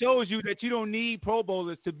 offense shows you that you don't need Pro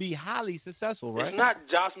Bowlers to be highly successful, right? It's not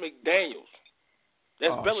Josh McDaniels.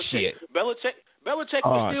 That's Belichick. Shit. Belichick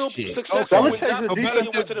was still successful when Josh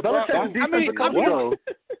McDaniels went to the Broncos.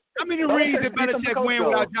 How many rings did Belichick win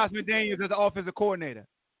without Josh McDaniels as the offensive coordinator?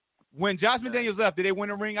 When Josh McDaniels left, did they win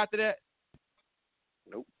a ring after that?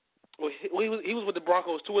 Nope. Well, he was with the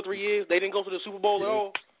Broncos 2 or 3 years. They didn't go to the Super Bowl at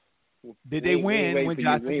all. Did they win when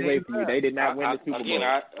Josh McDaniels left? They did not win the Super Bowl. Again,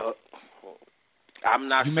 I'm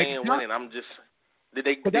not saying winning. I'm just did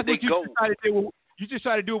they go? You just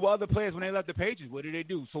try to do it with other players when they left the Patriots. What did they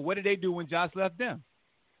do? So what did they do when Josh left them?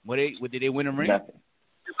 Did they win a ring? Nothing.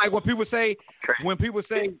 It's like when people say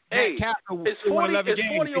hey, Captain it's 40 11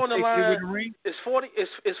 games, 40 on the line. It's 40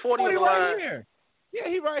 on the line. Here. Yeah,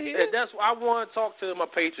 he right here. And that's why I want to talk to my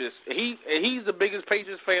Patriots. He's the biggest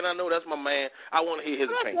Patriots fan I know. That's my man. I want to hear his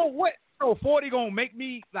opinion. What? So 40 gonna make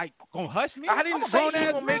me gonna hush me? I didn't say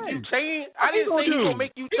he gonna make you change. I didn't say he gonna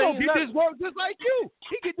make you change. He gonna get this work just like you.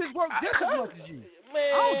 He get this work just as much as you.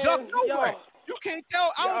 Man, I don't duck nowhere. You can't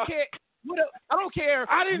tell. I don't care. I don't care.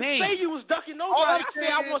 I didn't say you was ducking nobody. I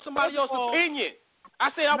said I want somebody else's opinion.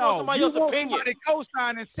 I said I want somebody else's opinion. You want somebody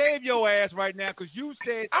co-sign and save your ass right now because you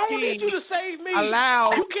said I don't need you to save me.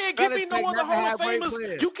 You can't give me no other Hall of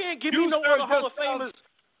Famers. You can't give me no other Hall of Famers.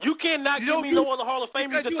 You cannot give me no other Hall of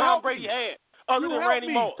Famers that Tom Brady had other than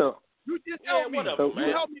Randy Moss. You just helped me. Whatever, man.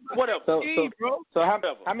 You helped me. Whatever. So how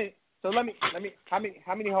many? So let me how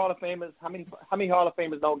many Hall of Famers? How many Hall of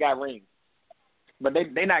Famers don't got rings? But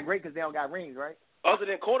they not great because they don't got rings, right? Other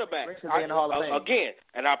than quarterbacks, again,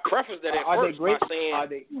 and I preface that at first by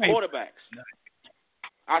saying quarterbacks.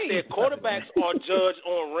 I said quarterbacks are judged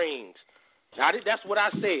on rings. That's what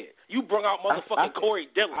I said. You brought out motherfucking Corey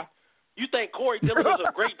Dillon. You think Corey Dillon is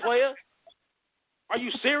a great player? Are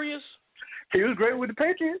you serious? He was great with the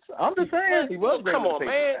Patriots. I'm just saying. He was great. Come on,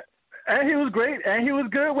 man. And he was great, and he was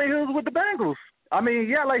good when he was with the Bengals. I mean,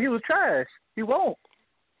 yeah, like he was trash. He won't.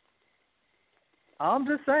 I'm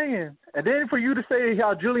just saying. And then for you to say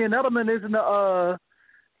how Julian Edelman isn't a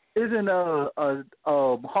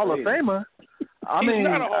Hall of Famer, I mean,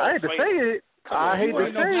 I hate to say it. I hate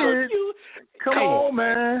to say it. Come on,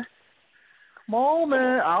 man. Come on,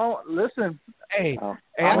 man. I don't listen. Hey,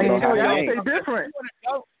 I mean, y'all say different.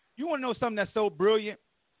 You want to know something that's so brilliant?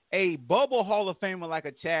 A bubble Hall of Famer like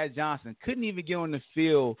a Chad Johnson couldn't even get on the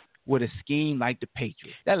field with a scheme like the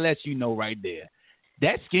Patriots. That lets you know right there.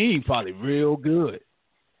 That scheme probably real good.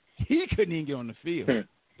 He couldn't even get on the field.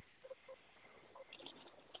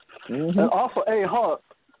 And also, hey, Hawk,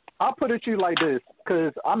 I'll put it to you like this,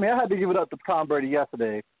 because, I mean, I had to give it up to Tom Brady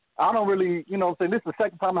yesterday. I don't really, you know what I'm saying, this is the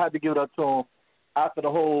second time I had to give it up to him after the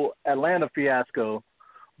whole Atlanta fiasco.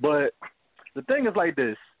 But the thing is like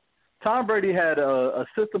this. Tom Brady had a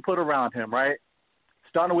system put around him, right?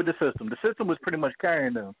 Starting with the system. The system was pretty much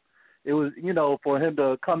carrying him. It was, you know, for him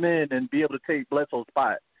to come in and be able to take Bledsoe's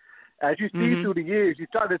spot. As you see through the years, you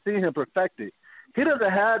start to see him perfected. He doesn't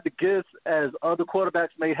have the gifts as other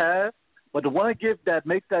quarterbacks may have, but the one gift that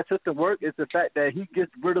makes that system work is the fact that he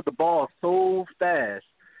gets rid of the ball so fast.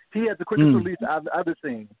 He has the quickest release I've ever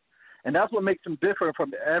seen, and that's what makes him different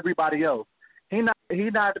from everybody else. He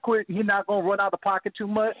not quick. He's not gonna run out of the pocket too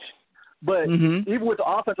much. But even with the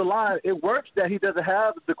offensive line, it works that he doesn't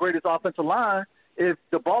have the greatest offensive line if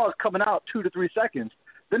the ball is coming out 2 to 3 seconds.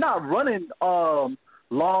 They're not running long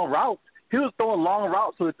routes. He was throwing long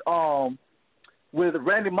routes with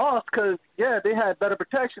Randy Moss because, yeah, they had better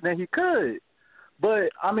protection than he could.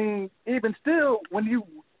 But, I mean, even still, when you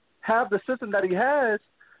have the system that he has,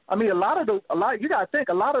 I mean, you got to think,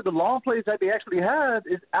 a lot of the long plays that they actually have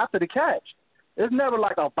is after the catch. It's never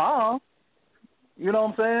like a bomb. You know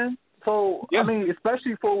what I'm saying? So, I mean,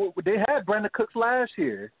 especially they had Brandon Cooks last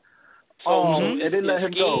year. So and they let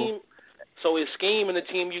him go. So his scheme and the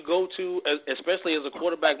team you go to, especially as a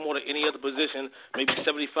quarterback more than any other position, maybe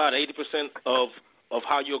 75 to 80% of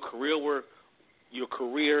how your career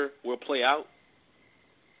will play out?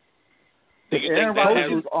 If Aaron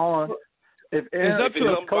Rodgers was on, if Aaron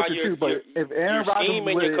scheme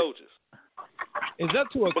and your coaches. It's up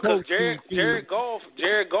to a because coach. Jared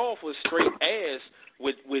Goff was straight ass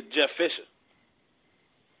with Jeff Fisher.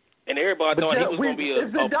 And everybody thought he was going to be a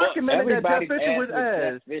buck. Everybody that Jeff Fisher was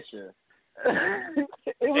ass. Jeff Fisher.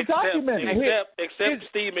 It was documented. Except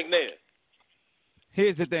Steve McNair.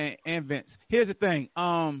 Here's the thing, and Vince. Here's the thing.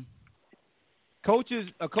 A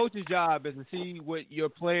coach's job is to see what your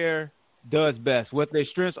player does best, what their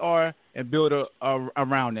strengths are, and build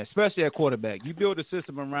around that, especially at quarterback. You build a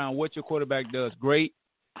system around what your quarterback does great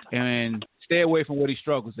and stay away from what he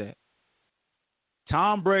struggles at.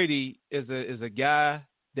 Tom Brady is a guy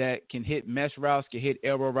that can hit mesh routes, can hit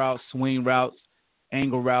arrow routes, swing routes,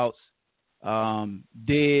 angle routes,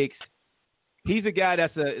 digs. He's a guy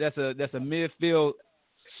that's a midfield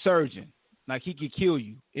surgeon. Like, he could kill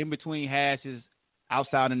you in between hashes,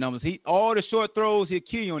 outside the numbers. All the short throws, he'll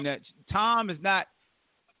kill you on that. Tom is not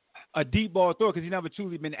a deep ball thrower because he's never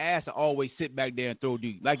truly been asked to always sit back there and throw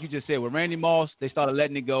deep. Like you just said, with Randy Moss, they started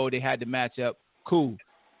letting it go. They had to match up. Cool.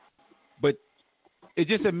 But it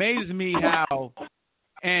just amazes me how,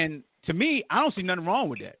 and to me, I don't see nothing wrong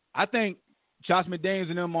with that. I think Josh McDaniels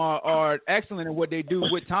and them are excellent in what they do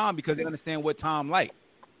with Tom because they understand what Tom likes.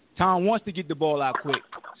 Tom wants to get the ball out quick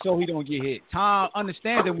so he don't get hit. Tom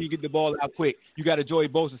understands that when you get the ball out quick, you got a Joey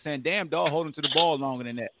Bosa saying, damn, dog, hold him to the ball longer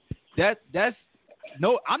than that. That's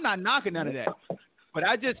no, I'm not knocking none of that. But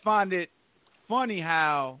I just find it funny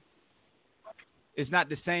how it's not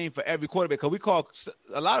the same for every quarterback. Because we call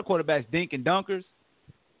a lot of quarterbacks dink and dunkers.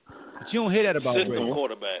 But you don't hear that about system Brady.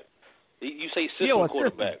 Quarterback. You say system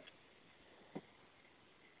quarterback. System.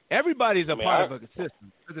 Everybody's a part of a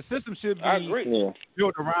system. The system should be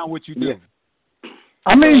built around what you do. Yeah.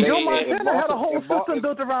 I mean, Joe Montana had a whole system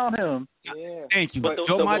built around him. Yeah. Thank you. But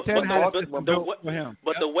Joe Montana had a system built for him.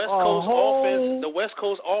 But the West Coast offense, the West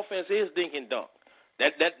Coast offense is dink and dunk.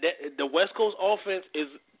 That the West Coast offense is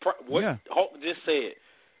what Hawk just said.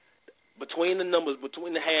 Between the numbers,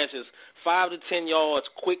 between the hashes, 5 to 10 yards,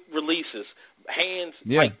 quick releases, hands,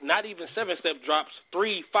 like not even 7-step drops,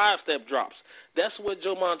 3, 5-step drops. That's what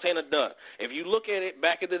Joe Montana done. If you look at it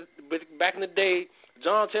back in the day,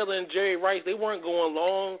 John Taylor and Jerry Rice, they weren't going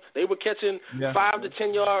long. They were catching 5 to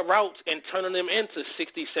 10 yard routes and turning them into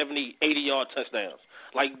 60, 70, 80 yard touchdowns.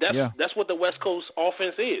 Like that's what the West Coast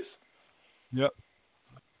offense is. Yep.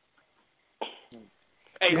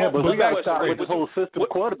 Hey, but we got to start with this whole system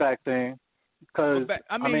quarterback thing because,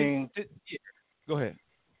 I mean go ahead.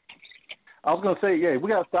 I was going to say, we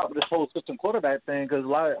got to start with this whole system quarterback thing because,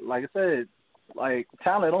 like I said, like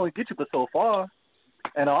talent only gets you but so far.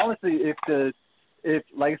 And honestly, if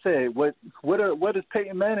like I said, what is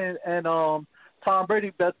Peyton Manning and Tom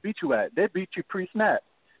Brady best beat you at? They beat you pre-snap,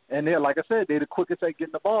 and they're like I said, they're the quickest at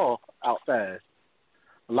getting the ball out fast.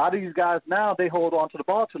 A lot of these guys now they hold on to the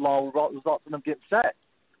ball too long, results in them getting sacked.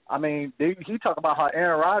 I mean, he talked about how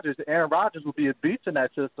Aaron Rodgers would be a beast in that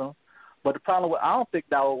system, but the problem I don't think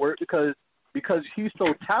that would work because he's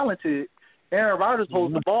so talented. Aaron Rodgers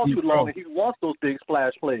holds the ball too long, and he wants those big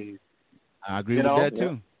splash plays. I agree with that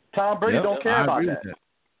too. Tom Brady don't care about that.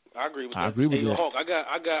 I agree with that. I agree with that. Hawk, I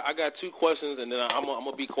got 2 questions, and then I'm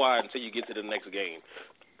gonna be quiet until you get to the next game.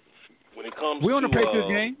 When it comes, we're on the Patriots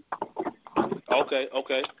game.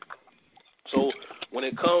 Okay. So when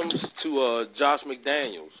it comes to Josh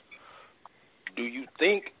McDaniels, do you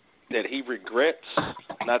think that he regrets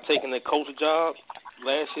not taking the coach job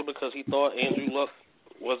last year because he thought Andrew Luck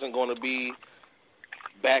wasn't going to be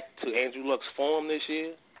back to Andrew Luck's form this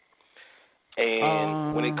year?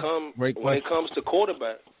 And when it comes to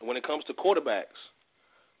quarterbacks,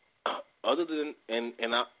 other than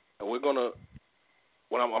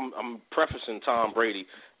I'm prefacing Tom Brady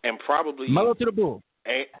and probably mellow to the bull.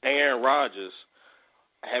 Aaron Rodgers.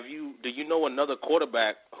 Do you know another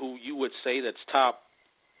quarterback who you would say that's top?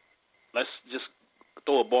 Let's just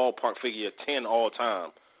throw a ballpark figure, 10 all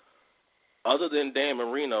time. Other than Dan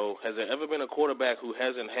Marino, has there ever been a quarterback who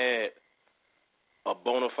hasn't had a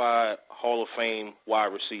bona fide Hall of Fame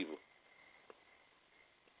wide receiver?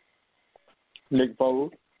 Nick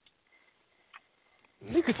Foles.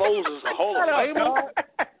 Nick Foles is a Hall of Famer?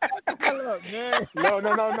 No.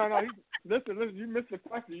 Listen, you missed the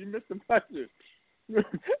question.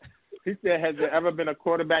 He said, has there ever been a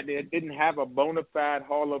quarterback that didn't have a bona fide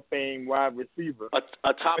Hall of Fame wide receiver? A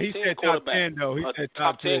top 10 quarterback. He said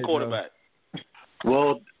top 10 quarterback.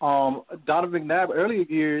 Well, Donovan McNabb, earlier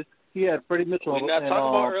years, he had Freddie Mitchell. We're not talking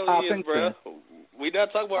about early years, bro. We're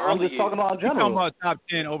not talking about early years. I'm just talking about general. We're talking about top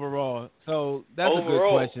 10 overall. So that's a good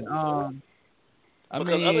question.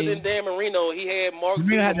 Because other than Dan Marino, he had Mark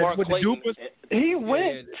Clayton. He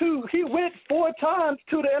went 4 times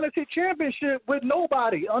to the NFC Championship with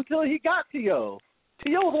nobody until he got T.O.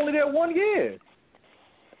 T.O. was only there 1 year.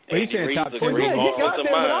 Andy Reid's a great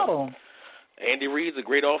offensive mind. Andy Reid's a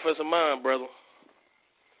great offensive mind, brother.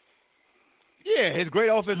 Yeah, his great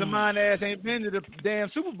offensive mind ass ain't been to the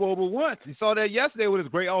damn Super Bowl but once. He saw that yesterday with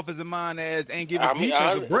his great offensive mind ass ain't giving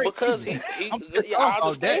defense a break. Because I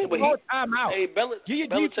understand, but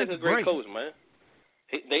Belichick's a great coach, man.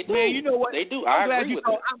 They do. Man, you know what? They do. I'm I agree with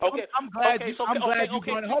it. I'm glad you.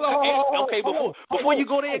 Hold on. Before you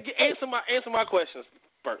go there, answer my questions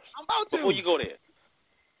first. I'm about to. Before you go there.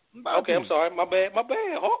 I'm sorry. My bad.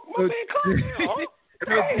 Hawk. My bad. Hawk.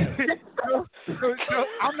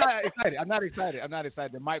 I'm not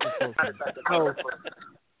excited. The mic was close.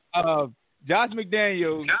 So, Josh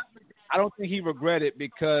McDaniels, I don't think he regretted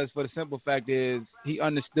because for the simple fact is he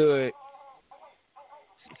understood.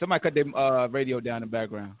 Somebody cut their radio down in the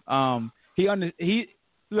background.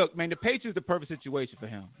 Look, man, the Patriots the perfect situation for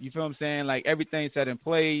him. You feel what I'm saying? Like everything's set in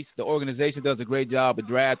place. The organization does a great job of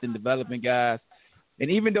drafting, developing guys. And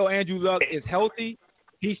even though Andrew Luck is healthy,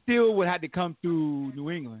 he still would have to come through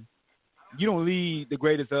New England. You don't lead the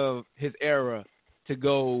greatest of his era to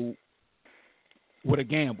go with a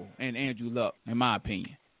gamble and Andrew Luck, in my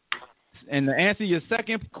opinion. And to answer your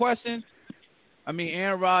second question, I mean,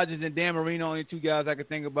 Aaron Rodgers and Dan Marino, only two guys I could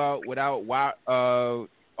think about without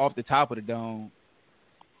off the top of the dome.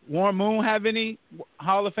 Warren Moon have any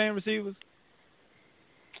Hall of Fame receivers?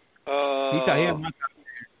 Yeah.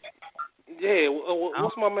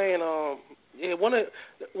 What's my man?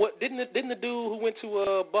 Didn't the dude who went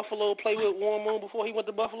to Buffalo play with Warren Moon before he went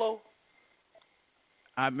to Buffalo?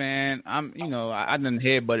 I done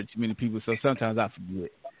headbutted too many people, so sometimes I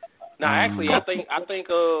forget. No, actually, I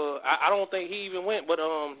don't think he even went, but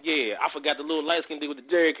I forgot the little light skinned dude with the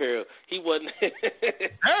Jerry curl. He wasn't.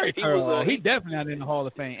 He definitely not in the Hall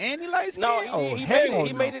of Fame. And he light skinned. No, he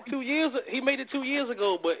made it 2 years. He made it 2 years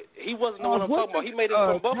ago, but he wasn't the one I'm talking about. He made it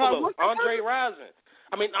from Buffalo. Andre Rison.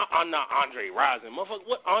 I mean, not Andre Rison. Motherfucker,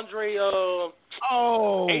 what Andre?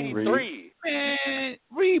 83. Man,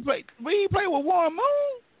 Reed played with Warren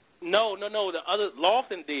Moon. No. The other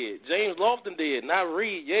Lofton did. James Lofton did, not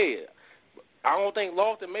Reed. Yeah, I don't think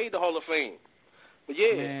Lofton made the Hall of Fame. But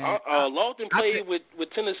Lofton played with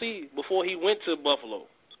Tennessee before he went to Buffalo.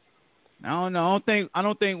 I don't know. I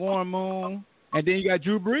don't think Warren Moon. And then you got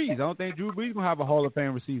Drew Brees. I don't think Drew Brees gonna have a Hall of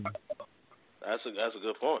Fame receiver. That's a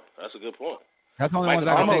good point. That's the only one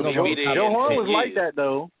I can think of. Joe Horn was like that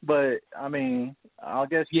though, but I mean, I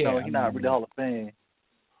guess he's not really Hall of Fame.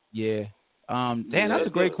 Yeah. That's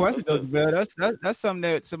a great question, though, Bill. That's something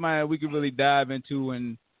that somebody we could really dive into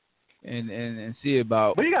and see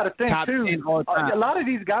about. But you got to think too. A lot of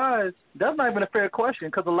these guys, that's not even a fair question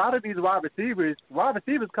because a lot of these wide receivers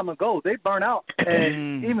come and go. They burn out,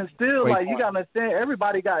 and even still, you got to understand,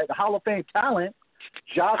 everybody got Hall of Fame talent.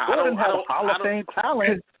 Josh Gordon had a Hall of Fame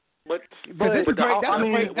talent. But when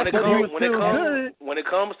it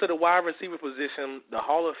comes to the wide receiver position, the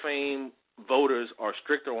Hall of Fame voters are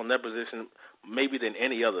stricter on their position maybe than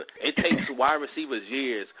any other. It takes wide receivers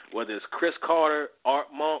years, whether it's Chris Carter,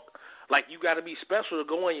 Art Monk. Like, you got to be special to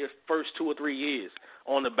go in your first 2 or 3 years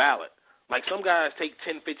on the ballot. Like, some guys take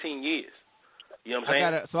 10, 15 years. You know what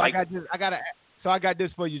I'm saying? I got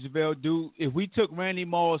this for you, JaVale. Dude, if we took Randy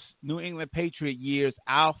Moss' New England Patriot years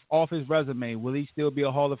off his resume, will he still be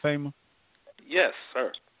a Hall of Famer? Yes,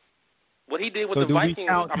 sir. What he did with the Vikings. We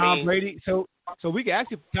count Tom Brady? So we can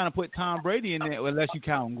actually kind of put Tom Brady in there, unless you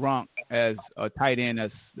count Gronk as a tight end.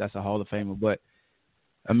 That's a Hall of Famer. But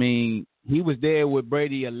I mean, he was there with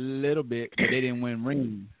Brady a little bit, but they didn't win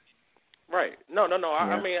rings. Right. No. Yeah.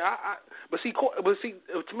 I mean, but see,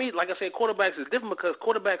 to me, like I said, quarterbacks is different because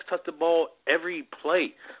quarterbacks touch the ball every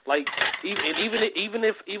play. Like, even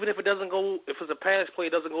if it doesn't go, if it's a pass play,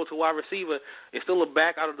 it doesn't go to a wide receiver, it's still a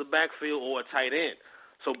back out of the backfield or a tight end.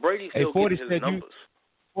 So Brady still gets his numbers.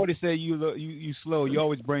 40 said you slow. You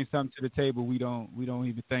always bring something to the table we don't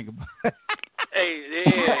even think about. Hey,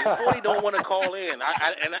 40 don't want to call in.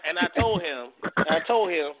 I told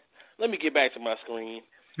him, let me get back to my screen.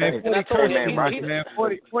 Man, 40 cursed too much, man.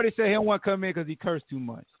 40 said he don't want to come in because he cursed too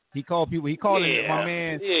much. He called people. He called him my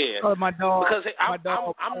man. Yeah. My dog. Because I'm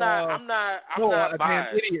not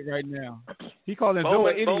biased. Idiot right now. He called him Bill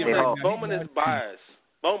an idiot right now. Bowman is biased.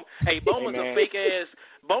 Bowman's a fake ass.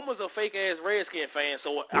 Bowman's a fake ass Redskin fan,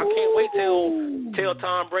 so I can't wait till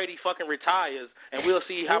Tom Brady fucking retires, and we'll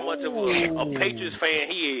see how much of a Patriots fan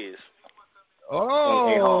he is.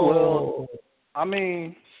 Well, I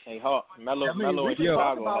mean, Mello in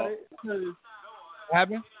Chicago. What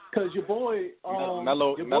happened? Because your boy,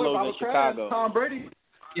 Mello's in Chicago. Tom Brady.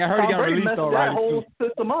 Yeah, I heard he got released already. That whole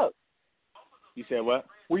system up. You said what?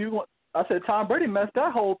 I said Tom Brady messed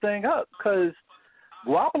that whole thing up because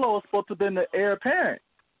Garoppolo was supposed to have been the heir apparent.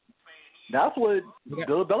 That's what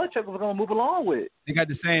Bill Belichick was going to move along with. They got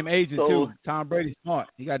the same agent, too. Tom Brady's smart.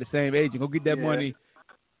 He got the same agent. Go get that money,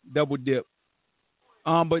 double dip.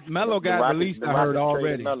 But Melo got released, I heard,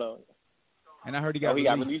 already. And I heard he got released. He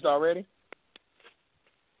got released already?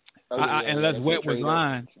 Unless Wet was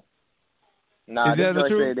lying. Nah, this guy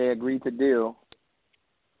said they agreed to deal.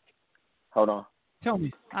 Hold on. Tell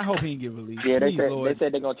me. I hope he didn't get released. Yeah, they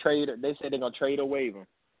said they're gonna trade. They said they're gonna trade or waive him.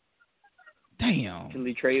 Damn.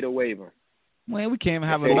 Actually, trade or waive him. Man, we can't even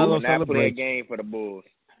have a Melo celebration. Play a game for the Bulls.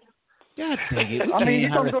 God dang it. I mean,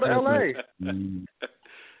 he's gonna go to LA.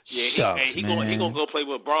 Yeah, he gonna go play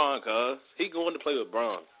with Bron, cuz he going to play with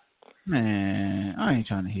Bron. Man, I ain't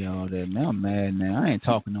trying to hear all that, man. I'm mad now. I ain't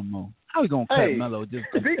talking no more. How we gonna cut Melo?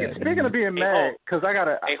 Speaking of being mad, because I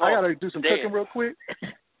gotta do some cooking real quick.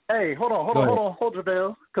 Hey, hold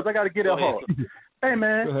JaVale, because I gotta get it hard. Hey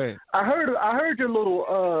man, I heard your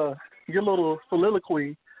little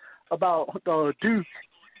soliloquy about Duke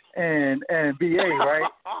and BA, right?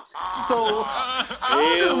 So I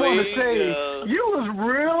just want to say you was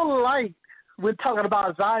when talking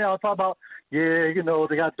about Zion, talking about, yeah, you know,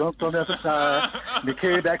 they got dunked on the other side, and they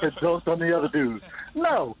carried back and dunked on the other dude.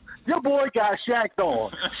 No, your boy got shacked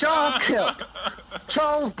on. Sean Kemp,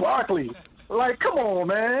 Charles Barkley. Like, come on,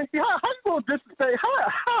 man. How you going to disrespect?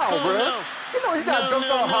 How, bro? You know he got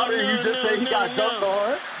dunked on harder than you just said he got dunked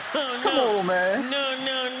on. Come on, man. No.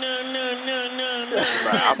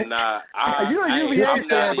 I'm not. You're a UVA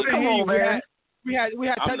fan, but come on, man. We had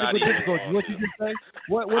technical difficulties. What did you just say?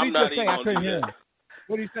 What did you just say? I couldn't hear.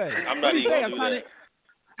 What did you say? I'm not even going to do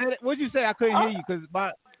that. What did you say? I couldn't hear you because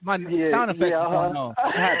my sound effects was going on.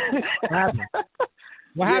 What happened?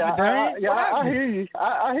 What happened, Dane? I hear you.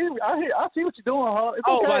 I see what you're doing, huh? It's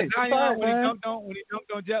okay. Zion, when he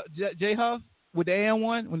dunked on J Huff with the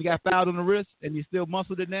AN1, when he got fouled on the wrist and he still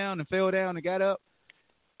muscled it down and fell down and got up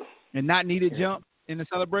and not needed jump in the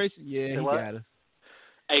celebration, he got us.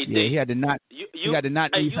 Hey, yeah, he had to not. He had to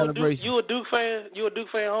not need celebration. You a Duke fan? You a Duke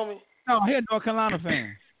fan, homie? No, he a North Carolina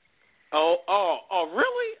fan. Oh,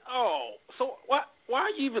 really? Oh, so why are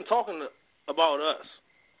you even talking about us?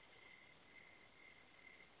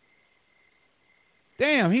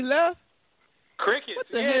 Damn, he left? Crickets. What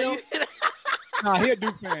the hell? Nah, he a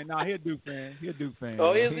Duke fan.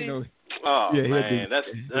 Oh, is he? Oh, yeah, man. That's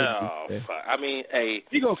fuck. I mean, hey.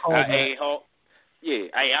 He gonna call hey, Hawk. Yeah,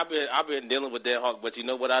 hey, I've been dealing with that, Hawk, but you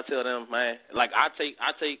know what I tell them, man? Like, I take,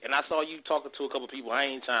 and I saw you talking to a couple of people. I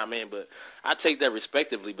ain't chime in, but I take that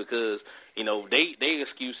respectively because, you know, their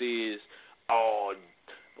excuse is, oh,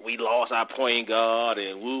 we lost our point guard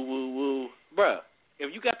and woo. Bruh,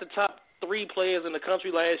 if you got the top 3 players in the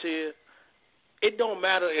country last year, it don't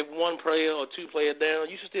matter if 1 player or 2 players down,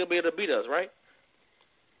 you should still be able to beat us, right?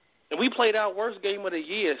 And we played our worst game of the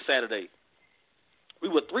year Saturday. We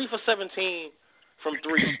were 3 for 17 from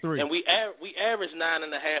 3. And we averaged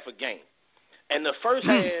 9.5 a game. And the first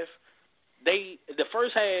half, they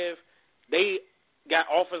got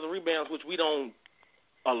offensive rebounds, which we don't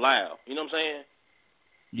allow. You know what I'm saying?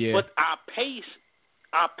 Yeah. But our pace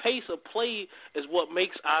of play is what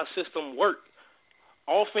makes our system work,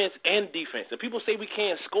 offense and defense. If people say we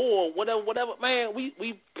can't score, whatever, man,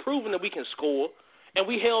 we've proven that we can score, and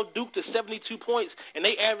we held Duke to 72 points, and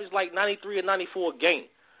they averaged like 93 or 94 a game.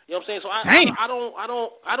 You know what I'm saying? So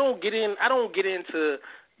I don't get into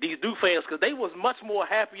these Duke fans because they was much more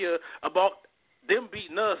happier about them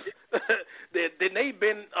beating us than they've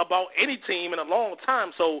been about any team in a long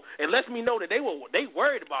time. So it lets me know that they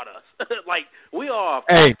worried about us. Like, we are a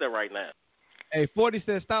factor right now. Hey, 40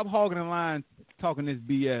 says, stop hogging the line talking this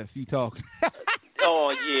BS you talking.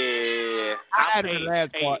 Oh, yeah. I added the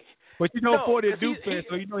last part. But you know, 40 is Duke fan,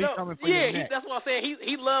 so you know he's coming for your neck. That's what I'm saying.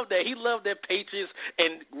 He loved that. He loved that Patriots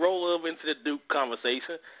and roll up into the Duke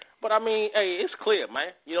conversation. But I mean, hey, it's clear,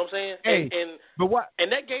 man. You know what I'm saying? Hey, and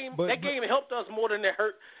that game helped us more than it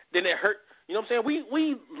hurt. You know what I'm saying?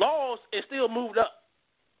 We lost and still moved up.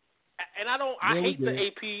 And I hate the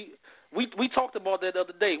AP. We talked about that the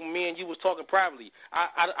other day when me and you was talking privately.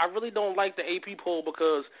 I really don't like the AP poll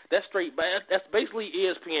because that's straight. That's basically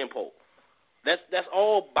ESPN poll. That's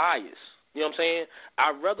all bias. You know what I'm saying?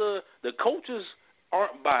 I'd rather the coaches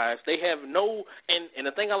aren't biased. They have no and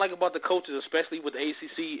the thing I like about the coaches, especially with the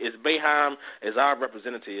ACC, is Boeheim is our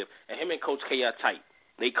representative, and him and Coach K are tight.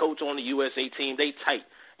 They coach on the USA team. They tight,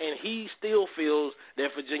 and he still feels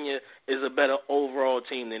that Virginia is a better overall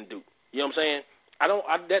team than Duke. You know what I'm saying?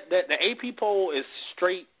 The AP poll is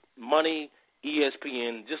straight money.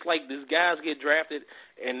 ESPN, just like these guys get drafted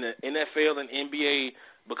in the NFL and NBA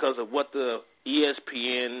because of what the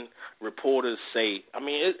ESPN reporters say. I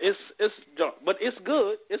mean, it's junk, but it's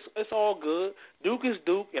good. It's all good. Duke is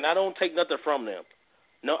Duke, and I don't take nothing from them.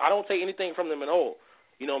 No, I don't take anything from them at all.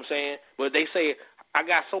 You know what I'm saying? But they say, I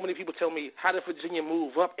got so many people tell me, how did Virginia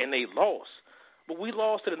move up, and they lost? But we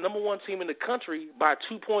lost to the number 1 team in the country by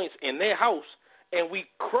 2 points in their house, and we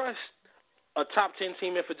crushed a top 10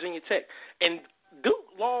 team in Virginia Tech. And Duke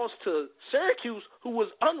lost to Syracuse, who was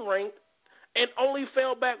unranked, and only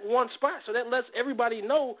fell back 1 spot. So that lets everybody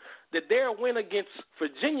know that their win against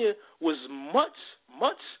Virginia was much,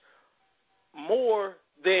 much more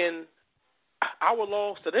than our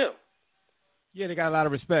loss to them. Yeah, they got a lot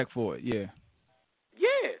of respect for it, yeah.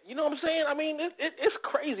 Yeah, you know what I'm saying? I mean, it's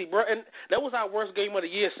crazy, bro. And that was our worst game of the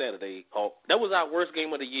year Saturday, Hawk. That was our worst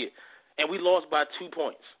game of the year. And we lost by 2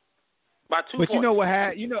 points. By 2 points. But you know what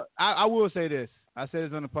I will say this. I said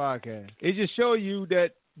this on the podcast. It just shows you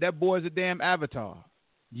that boy's a damn avatar.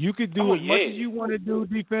 You could do as much as you want to do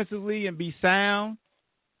defensively and be sound,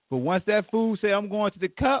 but once that fool say, I'm going to the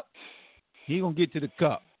cup, he going to get to the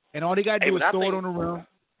cup. And all he got to do is throw it on the rim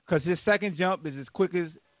because his second jump is as quick as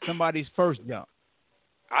somebody's first jump.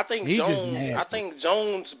 I think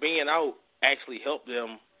Jones being out actually helped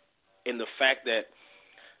them in the fact that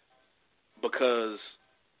because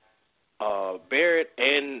Barrett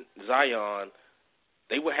and Zion,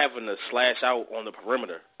 they were having to slash out on the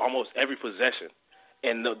perimeter almost every possession.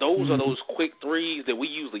 And those are those quick threes that we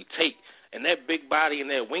usually take. And that big body and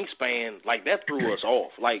that wingspan, like, that threw us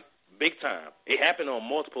off, like, big time. It happened on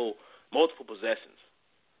multiple possessions.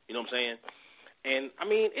 You know what I'm saying? And, I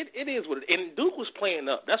mean, it is what it is. And Duke was playing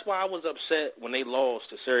up. That's why I was upset when they lost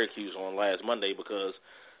to Syracuse on last Monday, because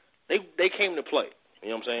they came to play. You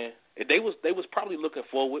know what I'm saying? They was probably looking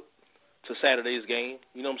forward to Saturday's game.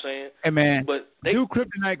 You know what I'm saying? Hey, man, but Duke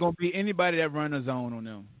kryptonite going to be anybody that run a zone on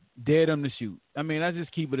them. Dare them to shoot. I mean, let's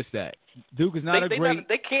just keep it a stack. Duke is not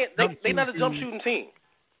they're not a jump shooting team.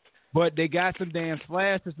 But they got some damn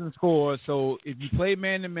slashes and scores, so if you play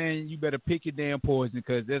man-to-man, you better pick your damn poison,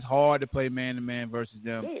 because it's hard to play man-to-man versus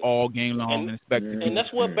them all game long and expect to. And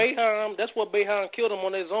that's what Boeheim killed them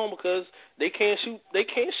on their zone, because they can't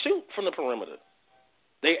shoot from the perimeter.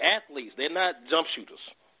 They're athletes. They're not jump shooters.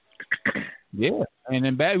 Yeah, and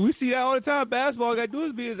then we see that all the time. Basketball got to do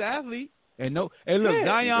is be his athlete. And look,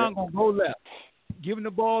 Zion gonna go left. Give him the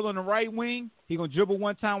ball on the right wing. He gonna dribble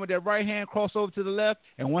one time with that right hand, cross over to the left,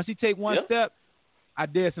 and once he take one step, I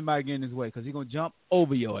dare somebody get in his way, because he's gonna jump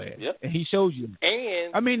over your ass. Yep. And he shows you.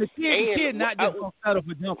 And I mean, the kid not just gonna settle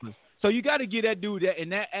for jumpers. So you got to get that dude that in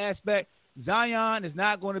that aspect. Zion is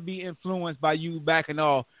not going to be influenced by you backing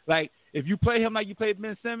off. Like, if you play him like you played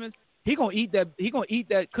Ben Simmons, he gonna eat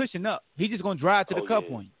that cushion up. He just gonna drive to the cup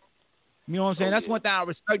on you. You know what I'm saying? That's one thing I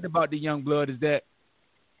respect about the young blood, is that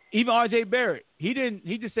even R.J. Barrett, he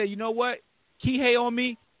just said, you know what, Kihei on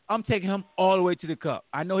me, I'm taking him all the way to the cup.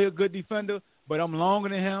 I know he's a good defender, but I'm longer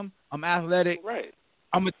than him. I'm athletic. Right.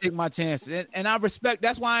 I'm going to take my chances. And I respect,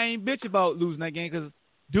 that's why I ain't bitch about losing that game, because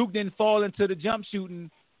Duke didn't fall into the jump shooting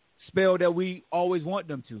spell that we always want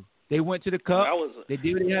them to. They went to the cup. They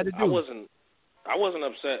did what they had to do. I wasn't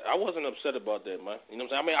upset. I wasn't upset about that, man. You know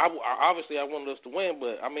what I'm saying? I mean, obviously I wanted us to win,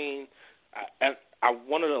 but I mean, I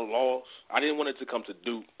wanted a loss. I didn't want it to come to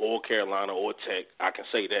Duke or Carolina or Tech. I can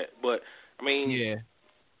say that. But, I mean,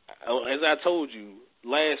 as I told you,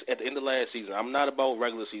 at the end of last season, I'm not about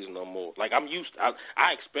regular season no more. Like,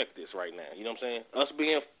 I expect this right now. You know what I'm saying? Us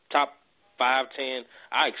being top 5, 10,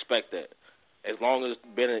 I expect that, as long as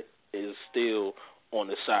Bennett is still on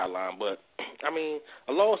the sideline. But, I mean,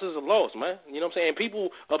 a loss is a loss, man. You know what I'm saying? People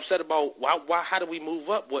upset about how did we move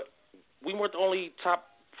up? We weren't the only top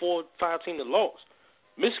 4, 5 team that lost.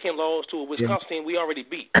 Michigan lost to a Wisconsin team we already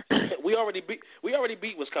beat. we already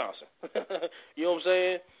beat Wisconsin. You know what I'm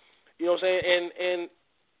saying? You know what I'm saying? And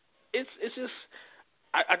it's just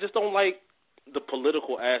I just don't like the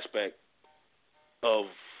political aspect of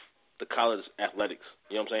the college athletics.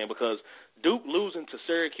 You know what I'm saying? Because Duke losing to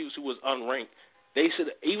Syracuse, who was unranked, they should,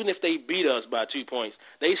 even if they beat us by 2 points,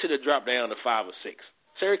 they should have dropped down to 5 or 6.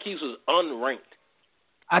 Syracuse was unranked.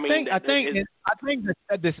 I think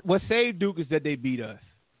that what saved Duke is that they beat us.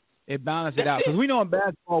 It balanced it out, because we know in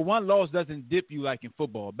basketball, one loss doesn't dip you like in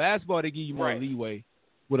football. Basketball, they give you more leeway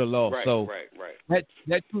with a loss.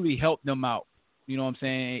 That truly helped them out. You know what I'm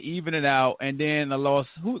saying? Even it out, and then the loss.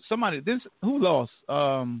 Who lost?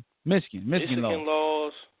 Michigan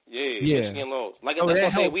lost. Michigan lost. Like that's what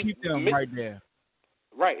I'm saying. We keep them right there.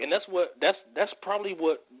 Right, and that's probably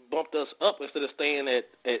what bumped us up instead of staying at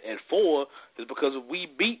 4, is because we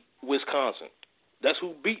beat Wisconsin. That's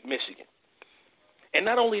who beat Michigan. And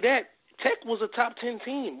not only that, Tech was a top 10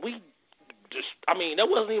 team. That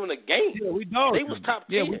wasn't even a game. Yeah, we dogged them. They was top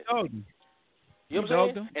 10. Yeah, we dogged them. You know what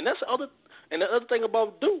I'm saying? And that's the other thing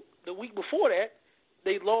about Duke. The week before that,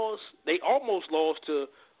 they almost lost to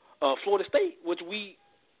Florida State, which we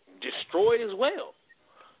destroyed as well.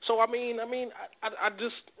 So I'm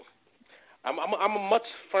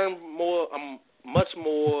much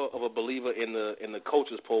more of a believer in the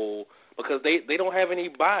coaches poll, because they don't have any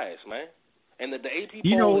bias, man. And the AP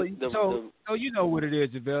poll, so you know what it is,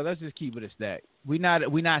 JaVale. Let's just keep it a stack. We not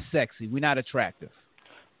sexy. We're not attractive.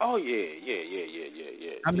 Oh yeah.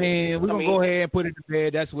 I mean, we're gonna go ahead and put it to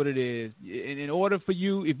bed. That's what it is. And in order for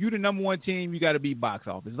you, if you're the number 1 team, you got to be box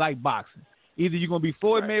office. It's like boxing. Either you're going to be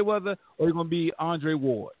Floyd Mayweather or you're going to be Andre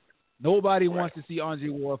Ward. Nobody wants to see Andre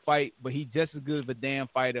Ward fight, but he's just as good of a damn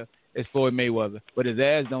fighter as Floyd Mayweather. But his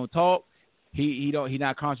ass don't talk. He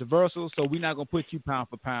not controversial, so we're not going to put you pound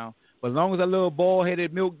for pound. But as long as that little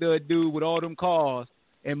bald-headed milk dud dude with all them cars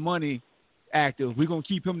and money active, we're going to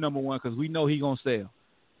keep him number 1, because we know he's going to sell.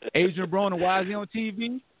 Adrian Broner, why is he on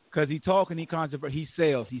TV? Because he talking, he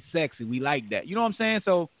sells, he's sexy. We like that. You know what I'm saying?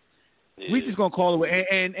 So we just gonna call it.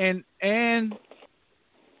 And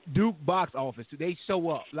Duke box office, they show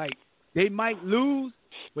up. Like, They might lose,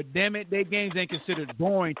 but damn it, their games ain't considered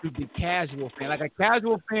boring to the casual fan. Like a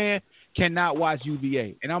casual fan cannot watch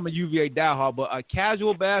UVA, and I'm a UVA diehard, but a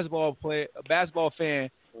casual basketball fan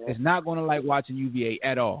is not going to like watching UVA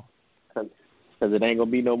at all. Because it ain't going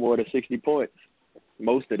to be no more than 60 points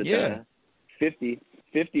most of the time.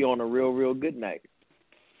 50 on a real good night.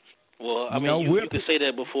 Well, I mean, you could say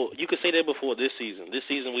that before. You could say that before this season. This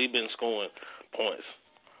season we've been scoring points.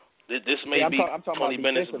 This may be 20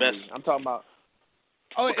 minutes best. I'm talking about.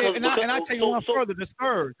 Oh, and I tell you one further: the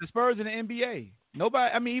Spurs in the NBA.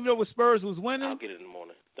 Nobody. I mean, even though the Spurs was winning, I'll get it in the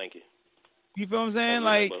morning. Thank you. You feel what I'm saying?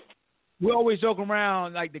 Like, we always joke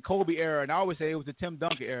around like the Kobe era, and I always say it was the Tim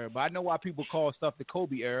Duncan era. But I know why people call stuff the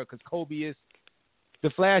Kobe era, because Kobe is the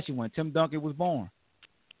flashy one. Tim Duncan was born.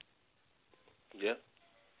 Yeah.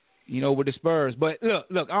 You know, with the Spurs. But look,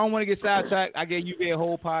 I don't want to get sidetracked. I gave you a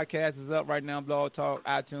whole podcast. It's up right now, Blog Talk,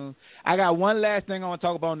 iTunes. I got one last thing I want to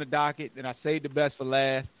talk about on the docket, and I saved the best for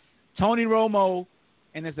last. Tony Romo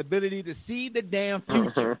and his ability to see the damn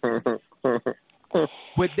future.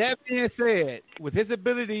 With that being said, with his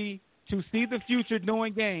ability to see the future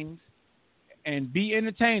doing games and be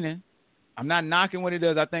entertaining, I'm not knocking what he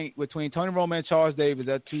does. I think between Tony Romo and Charles Davis,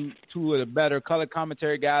 they're two of the better color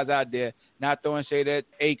commentary guys out there. Not throwing shade at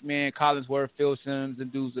Aikman, Collinsworth, Phil Sims,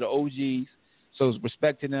 and dudes are the OGs. So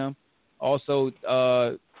respect to them. Also,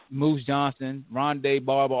 Moose Johnson, Rondé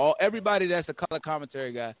Barber, everybody that's a color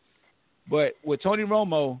commentary guy. But with Tony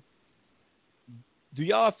Romo, do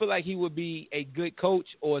y'all feel like he would be a good coach,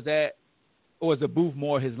 or is the booth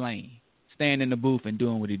more his lane, staying in the booth and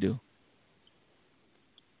doing what he do?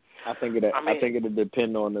 I think it'll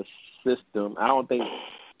depend on the system. I think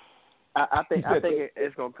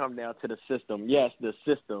it's gonna come down to the system. Yes, the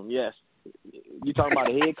system. Yes, you talking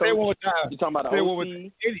about a head coach? You talking about an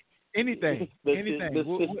OC? Anything.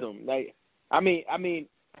 The system. Like, I mean,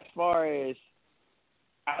 as far as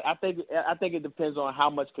I think it depends on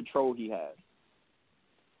how much control he has.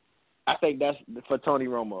 I think that's for Tony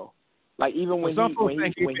Romo. Like, even when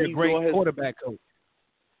he's a great quarterback coach.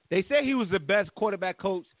 They say he was the best quarterback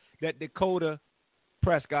coach that Dakota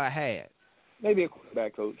Prescott had. Maybe a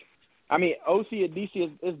quarterback coach. I mean, OC at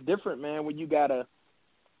DC is different, man. When you don't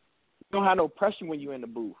have no pressure when you're in the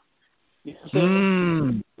booth. You know what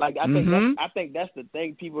I'm saying? Like, I think that's the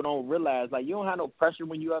thing people don't realize. Like, you don't have no pressure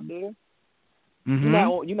when you're up there.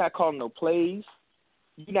 You're not calling no plays.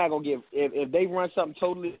 You're not gonna give if they run something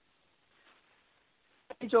totally.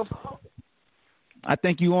 It's your fault. I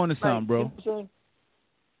think you on to something, bro. You know what I'm saying?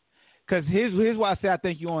 Because here's why I say I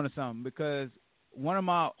think you on to something. Because one of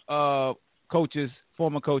my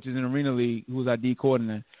former coaches in Arena League, who was our D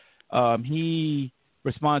coordinator, he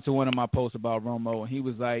responded to one of my posts about Romo, and he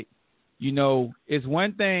was like, you know, it's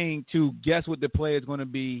one thing to guess what the play is going to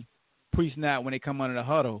be pre-snap when they come under the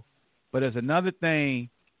huddle, but it's another thing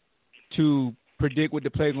to predict what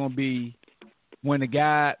the play is going to be when the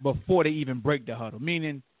guy, before they even break the huddle.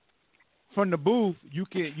 Meaning, from the booth,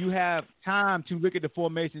 you have time to look at the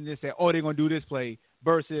formation and say, oh, they're going to do this play,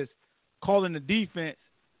 versus calling the defense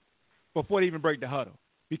before they even break the huddle.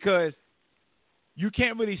 Because you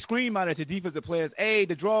can't really scream out at your defensive players, hey,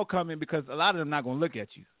 the draw coming, because a lot of them not going to look at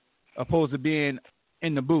you, opposed to being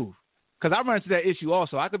in the booth. Because I run into that issue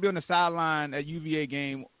also. I could be on the sideline at UVA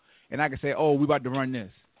game, and I can say, oh, we about to run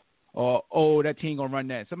this. Or, oh, that team going to run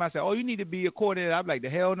that. Somebody say, oh, you need to be a coordinator. I'm like, the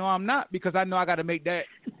hell no, I'm not, because I know I got to make that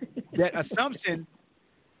assumption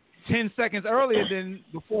 10 seconds earlier than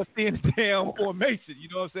before seeing the damn formation. You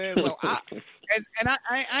know what I'm saying? So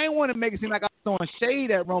I ain't want to make it seem like I was throwing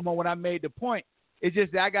shade at Romo when I made the point. It's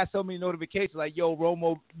just that I got so many notifications like, yo,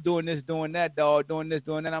 Romo doing this, doing that, dog, doing this,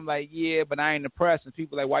 doing that. I'm like, yeah, but I ain't impressed. And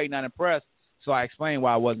people are like, why you not impressed? So I explained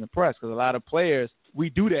why I wasn't impressed, because a lot of players,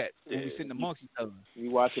 we do that when we sitting amongst each other. If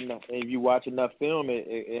you watch enough film,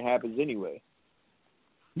 it happens anyway.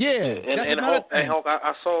 Yeah, and Hulk,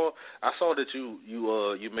 I saw that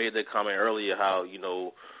you made that comment earlier. How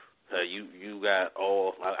you got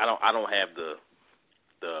all. I don't have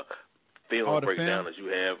the film breakdown that you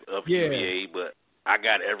have of UVA, but I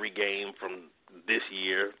got every game from this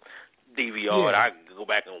year DVR. I go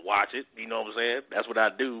back and watch it. You know what I'm saying? That's what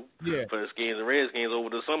I do for the Skins and Redskins over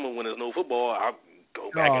the summer when there's no football. I go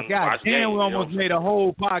back and watch games. We almost made a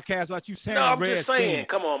whole podcast about you saying. No, I'm just saying.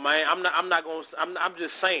 Come on, man. I'm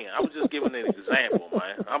just saying. I was just giving an example,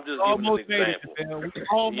 man. I'm just giving an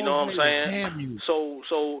example. You know what I'm saying?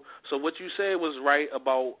 So what you said was right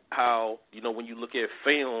about how when you look at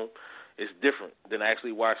film, it's different than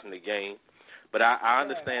actually watching the game. But I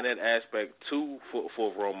understand that aspect too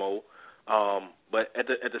for Romo. But at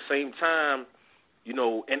the same time, and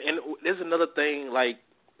there's another thing like.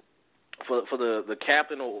 for the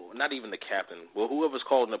captain, or not even the captain, well, whoever's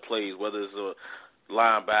calling the plays, whether it's a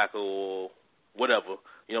linebacker or whatever,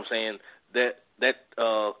 you know what I'm saying, that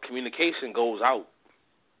communication goes out,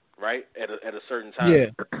 right, at a certain time. Yeah.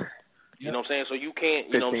 You know what I'm saying? So you can't,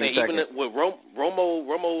 you know what I'm saying, even with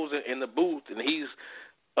Romo's in the booth and he's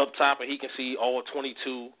up top and he can see all 22,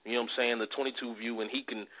 you know what I'm saying, the 22 view, and he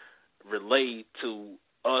can relay to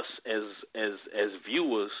us as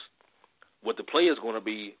viewers what the play is going to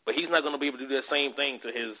be, but he's not going to be able to do that same thing to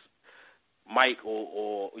his Mike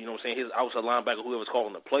or you know what I'm saying, his outside linebacker, whoever's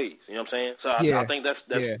calling the plays. You know what I'm saying? So I think that's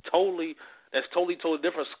totally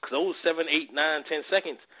different. Those 7, 8, 9, 10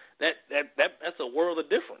 seconds, that's a world of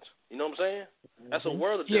difference. You know what I'm saying? That's a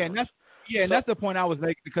world of difference. And that's the point I was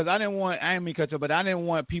making, because I didn't mean to cut you, but I didn't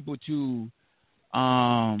want people to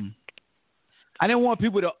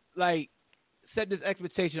like set this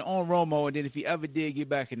expectation on Romo, and then if he ever did get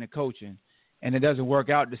back into coaching and it doesn't work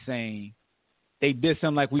out the same, they diss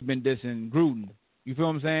him like we've been dissing Gruden. You feel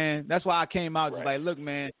what I'm saying? That's why I came out just like, look,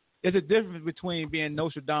 man, there's a difference between being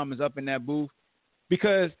Nostradamus up in that booth,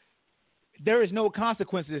 because there is no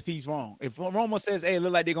consequences if he's wrong. If Romo says, hey, it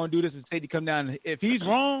look like they're going to do this and say he come down, if he's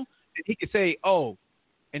wrong, he could say, oh,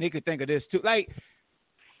 and he could think of this too. Like,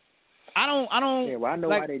 I don't. Yeah, well, I know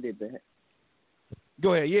why they did that.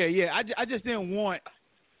 Go ahead. Yeah. I just didn't want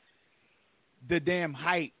the damn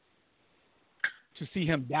hype to see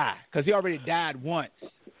him die, because he already died once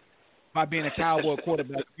by being a Cowboy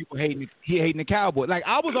quarterback. People hating the Cowboy. Like,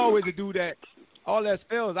 I was always a dude that all that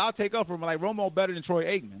spells, I'll take up from him. Like, Romo better than Troy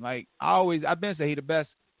Aikman. Like, I've been saying he the best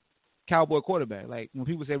Cowboy quarterback. Like, when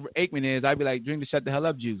people say Aikman is, I'd be like, drink the shut the hell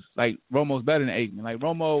up juice. Like, Romo's better than Aikman. Like,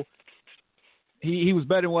 Romo, he was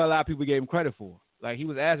better than what a lot of people gave him credit for. Like, he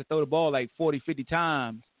was asked to throw the ball like 40, 50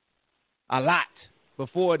 times, a lot,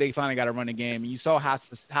 before they finally got to run the game. And you saw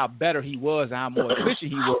how better he was and how more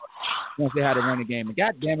efficient he was once they had to run the game. And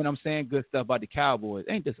God damn it, I'm saying good stuff about the Cowboys.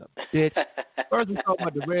 Ain't this a bitch? First I'm talking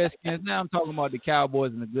about the Redskins, now I'm talking about the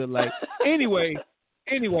Cowboys in a good light. Anyway,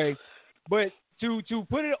 but to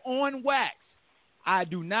put it on wax, I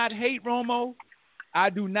do not hate Romo. I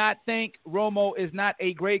do not think Romo is not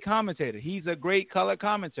a great commentator. He's a great color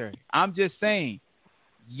commentator. I'm just saying,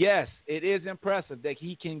 yes, it is impressive that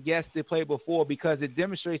he can guess the play before, because it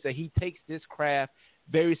demonstrates that he takes this craft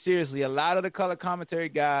very seriously. A lot of the color commentary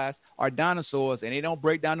guys are dinosaurs, and they don't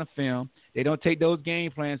break down the film. They don't take those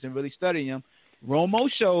game plans and really study them. Romo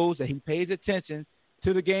shows that he pays attention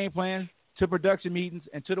to the game plan, to production meetings,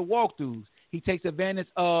 and to the walkthroughs. He takes advantage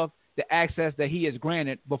of the access that he is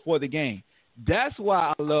granted before the game. That's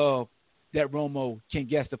why I love that Romo can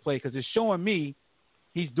guess the play, because it's showing me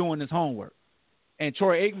he's doing his homework. And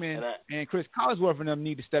Troy Aikman and Chris Collinsworth and them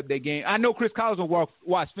need to step their game. I know Chris Collinsworth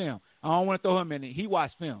watch film. I don't want to throw him in it. He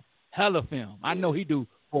watch film, hella film. I know he do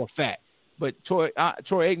for a fact. But Troy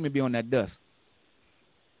Aikman be on that dust.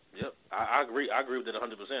 Yep, I agree. I agree with that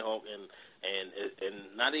 100%, Hulk. And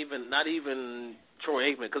not even Troy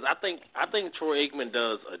Aikman, because I think Troy Aikman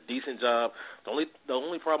does a decent job. The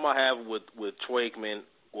only problem I have with Troy Aikman,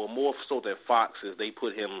 or more so than Fox, is they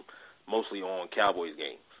put him mostly on Cowboys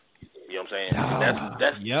games. You know what I'm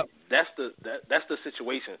saying? That's the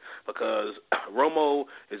situation, because Romo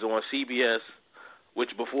is on CBS, which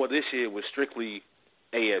before this year was strictly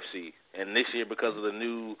AFC, and this year, because of the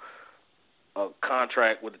new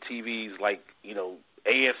contract with the TVs, like, you know,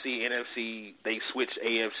 AFC, NFC, they switched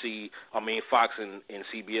Fox and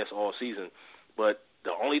CBS all season. But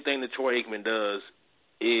the only thing that Troy Aikman does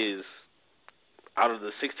is, out of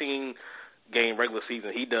the 16-game regular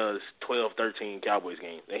season, he does 12, 13 Cowboys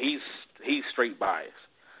games. And he's straight biased.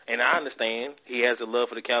 And I understand he has a love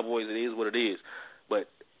for the Cowboys. It is what it is. But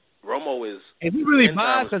Romo is... And he really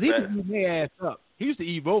biased, because he used to eat their ass up. He used to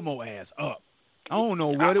eat Romo ass up. I don't know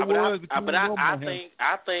what it was. I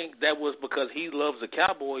think that was because he loves the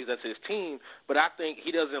Cowboys. That's his team. But I think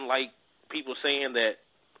he doesn't like people saying that,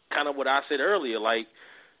 kind of what I said earlier. Like,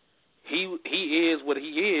 he is what he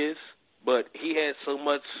is, but he has so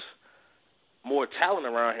much more talent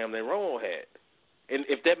around him than Romo had. And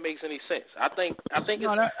if that makes any sense, I think it's, you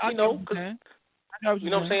know what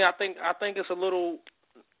I'm saying. I think it's a little.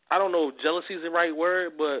 I don't know if jealousy is the right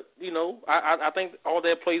word, but, you know, I think all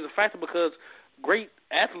that plays a factor, because great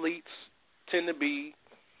athletes tend to be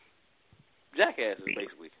jackasses,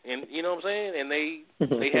 basically. And you know what I'm saying? And they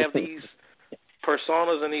have these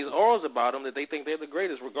personas and these auras about them that they think they're the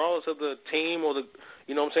greatest, regardless of the team or the,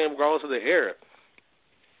 you know what I'm saying, regardless of the era.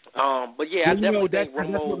 But yeah, I definitely think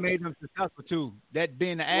Romo. That's what made them successful too. That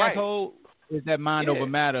being an asshole is that mind over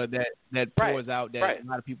matter that pours out that a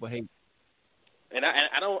lot of people hate. And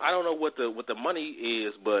I don't know what the money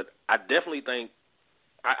is, but I definitely think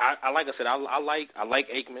I like I said, I like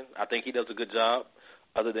Aikman. I think he does a good job,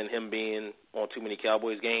 other than him being on too many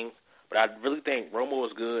Cowboys games. But I really think Romo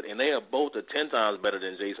is good, and they are both 10 times better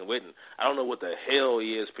than Jason Witten. I don't know what the hell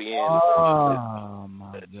ESPN Oh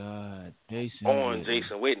my God, Jason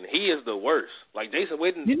Witten. He is the worst. Like Jason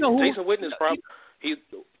Witten. You know Jason Witten is probably he's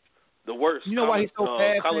the worst. You know why he's so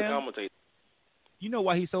bad, color man? commentator. You know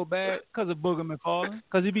why he's so bad? Because of Booger McFarland.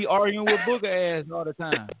 Because he be arguing with Booger ass all the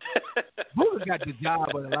time. Booger got the job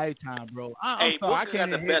of a lifetime, bro. I'm sorry, Booger got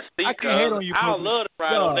the best seat. I can't hate on you, I Booger. love to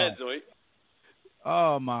ride on that joint.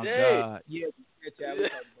 Oh my God! Yeah.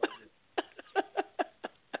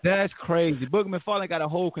 That's crazy. Booger McFarland got a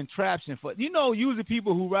whole contraption for. Usually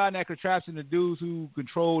people who ride that contraption are dudes who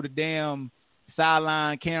control the damn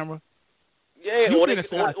sideline camera. Yeah, or they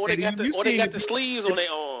got the sleeves on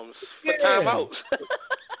their arms for timeouts.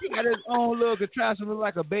 He got his own little contraption, look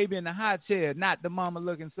like a baby in a high chair, not the mama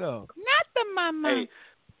looking self. Not the mama.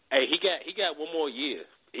 Hey, he got one more year.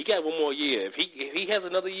 He got one more year. If he has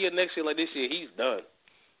another year next year like this year, he's done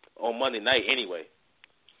on Monday night anyway.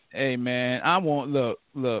 Hey man, I want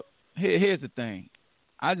look. Here's the thing.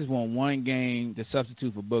 I just want one game to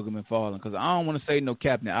substitute for Booger McFarland because I don't want to say no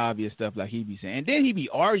Captain Obvious stuff like he be saying. And then he be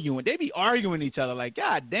arguing. They be arguing each other like,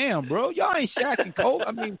 God damn, bro, y'all ain't Shaq and Cole.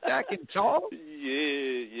 I mean, Shaq and Charles.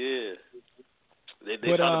 Yeah. They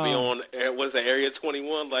trying to be on what's the Area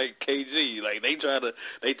 21 like KG. Like they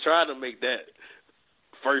try to make that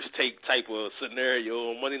first take type of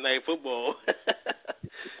scenario on Monday Night Football.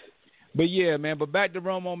 But yeah, man. But back to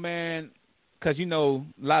Romo, man. Because, a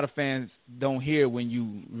lot of fans don't hear when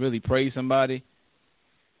you really praise somebody.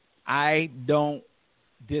 I don't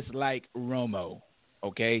dislike Romo,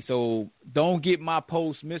 okay? So don't get my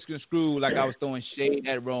post misconstrued like I was throwing shade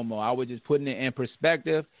at Romo. I was just putting it in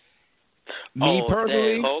perspective. Me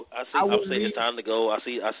personally, Hulk, I say it's time to go. I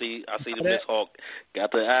see the Miss Hawk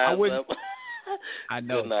got the eyes up. I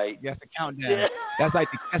know. Good night. That's the countdown. Yeah.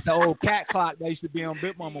 That's the old cat clock that used to be on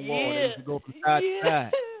Big Mama wall. That used to go from side to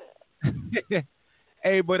side.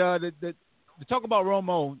 Hey, but to talk about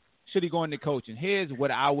Romo, should he go into coaching? Here's what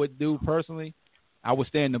I would do personally. I would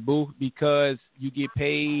stay in the booth because you get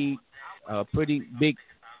paid pretty big.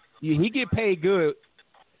 He get paid good,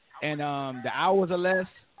 and the hours are less,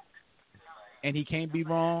 and he can't be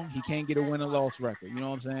wrong. He can't get a win or loss record. You know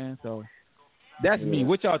what I'm saying? So that's me.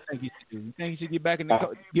 What y'all think he should do? You think he should get back in the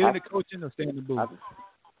coaching or stay in the booth?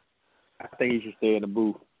 I think he should stay in the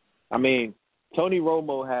booth. I mean, Tony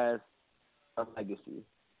Romo has a legacy,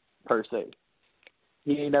 per se.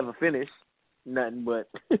 He ain't never finished nothing, but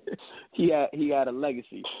he had a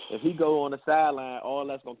legacy. If he go on the sideline, all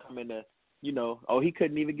that's gonna come in the, he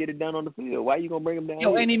couldn't even get it done on the field. Why you gonna bring him down?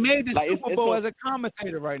 And he made the Super Bowl as a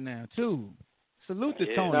commentator right now too. Salute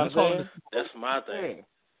to Tony. That's my thing.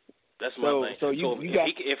 That's my thing.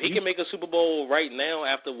 If he can make a Super Bowl right now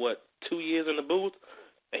after 2 years in the booth,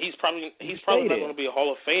 he's probably not going to be a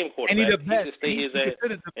Hall of Fame quarterback. And he's the best. He just stay his ass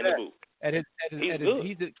in the booth.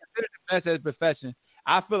 He's considered the best at his profession.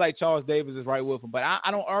 I feel like Charles Davis is right with him, but I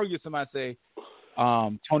don't argue with somebody say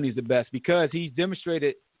Tony's the best because he's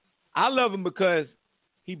demonstrated. I love him because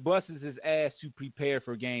he busts his ass to prepare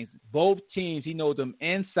for games. Both teams, he knows them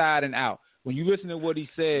inside and out. When you listen to what he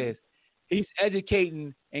says, he's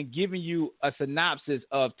educating and giving you a synopsis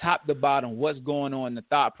of top to bottom what's going on in the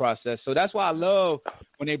thought process. So that's why I love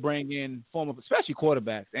when they bring in former, especially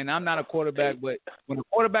quarterbacks. And I'm not a quarterback, but when a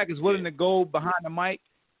quarterback is willing to go behind the mic,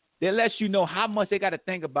 that lets you know how much they got to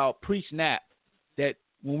think about pre-snap. That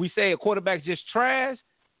when we say a quarterback's just trash,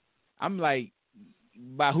 I'm like,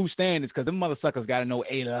 by whose standards? Because them motherfuckers got to know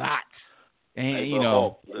a lot. And,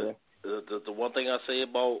 the one thing I say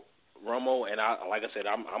about Romo, and like I said,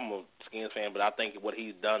 I'm a Skins fan, but I think what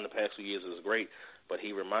he's done the past few years is great. But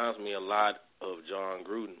he reminds me a lot of John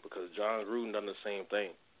Gruden because John Gruden done the same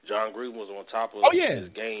thing. John Gruden was on top of his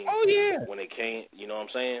game when it came. You know what I'm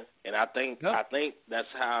saying? And I think that's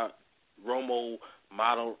how Romo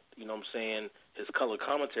modeled. You know what I'm saying? His color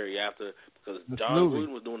commentary after because John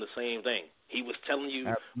Gruden was doing the same thing. He was telling you,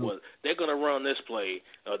 well, they're going to run this play,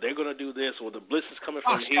 or they're going to do this, or the blitz is coming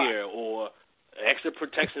from here, or extra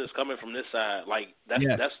protection is coming from this side. Like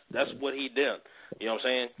that's what he did. You know what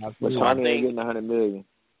I'm saying? But so I think getting $100 million.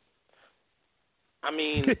 I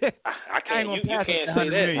mean, I can't. You can't say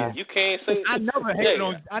that. You can't say. I never hated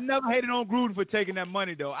on Gruden for taking that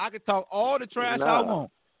money though. I could talk all the trash I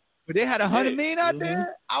want, but they had $100 million out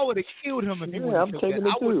there. I would have killed him if he would have took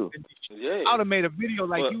that. I would have made a video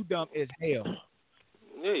like you dumb as hell.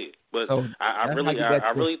 Yeah, but so, I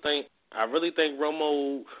really think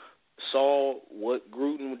Romo saw what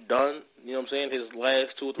Gruden done. You know what I'm saying? His last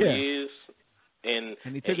 2 or 3 years, and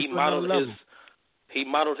he modeled he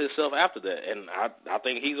modeled himself after that, and I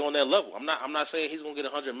think he's on that level. I'm not saying he's gonna get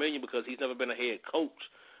 $100 million because he's never been a head coach,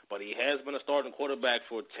 but he has been a starting quarterback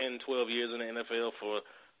for 10, 12 years in the NFL for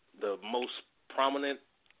the most prominent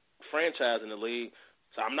franchise in the league.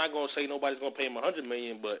 So I'm not gonna say nobody's gonna pay him $100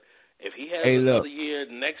 million, but if he has another year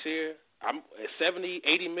next year, I'm at 70,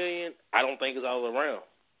 80 million. I don't think it's all around.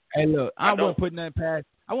 Hey, look, I won't put nothing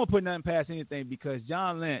past anything because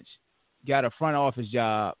John Lynch got a front office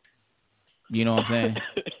job. You know what I'm saying?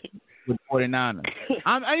 With 49ers. You know what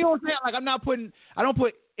I'm saying? Like I don't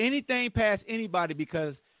put anything past anybody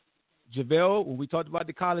because JaVale, when we talked about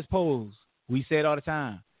the college polls, we said all the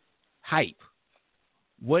time, hype.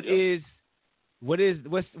 What's the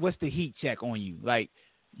heat check on you? Like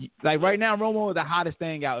right now, Romo is the hottest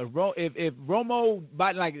thing out. If Romo,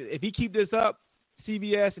 if he keep this up,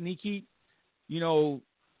 CBS, and he keep,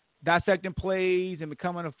 dissecting plays and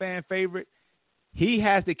becoming a fan favorite, he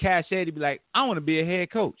has the cachet to be like, I want to be a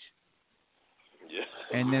head coach.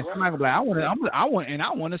 Yeah. And then somebody will be like, I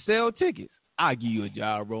want to sell tickets. I'll give you a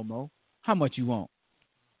job, Romo. How much you want?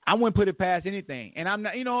 I wouldn't put it past anything. And I'm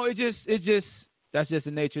not, that's just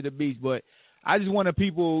the nature of the beast. But I just wanted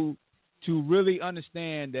people to really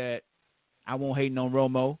understand that I won't hate on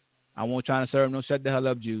Romo. I won't try to serve no shut the hell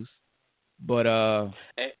up juice. But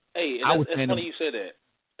hey, it's funny you said that.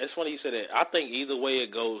 It's funny you said that. I think either way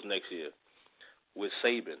it goes next year with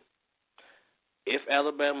Saban, if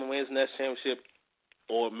Alabama wins that championship,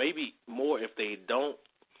 or maybe more if they don't,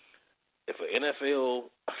 if an NFL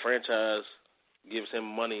franchise gives him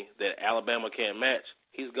money that Alabama can't match,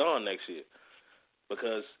 he's gone next year.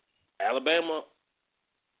 Because Alabama,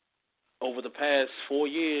 over the past 4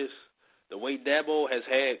 years, the way Dabo has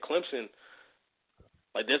had Clemson,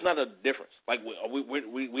 like there's not a difference. Like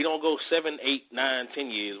we don't go 7, 8, 9, 10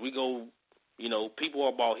 years. We go, people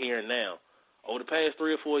are about here and now. Over the past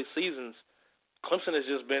 3 or 4 seasons, Clemson has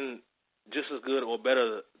just been just as good or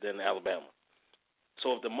better than Alabama.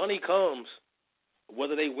 So if the money comes,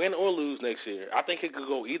 whether they win or lose next year, I think it could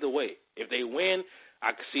go either way. If they win,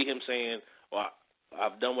 I could see him saying, well,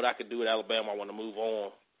 I've done what I could do at Alabama. I want to move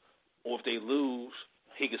on. Or if they lose,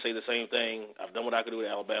 he could say the same thing. I've done what I could do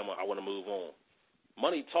at Alabama. I want to move on.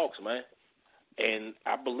 Money talks, man. And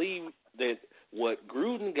I believe that what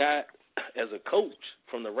Gruden got as a coach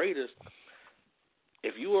from the Raiders,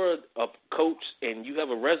 if you are a coach and you have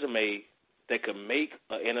a resume that could make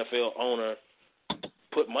an NFL owner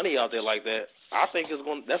put money out there like that, I think that's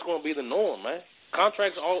going to be the norm, man.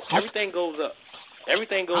 Contracts, everything goes up.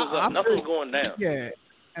 Everything goes up. Nothing's going down. Yeah,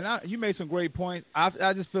 and you made some great points.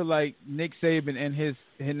 I just feel like Nick Saban and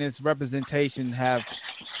his representation have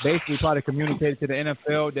basically probably communicated to the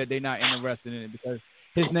NFL that they're not interested in it because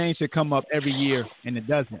his name should come up every year, and it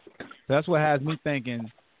doesn't. So that's what has me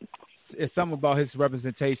thinking it's something about his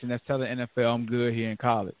representation that's telling the NFL I'm good here in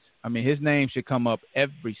college. I mean, his name should come up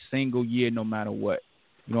every single year no matter what.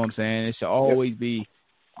 You know what I'm saying? It should always be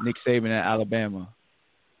Nick Saban at Alabama.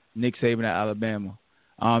 Nick Saban at Alabama.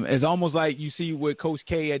 It's almost like you see with Coach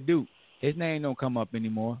K at Duke. His name don't come up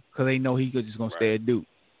anymore because they know he's just going to stay at Duke.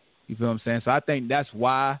 You feel what I'm saying? So I think that's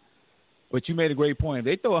why. But you made a great point. If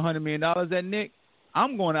they throw $100 million at Nick,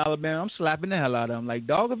 I'm going to Alabama. I'm slapping the hell out of him. Like,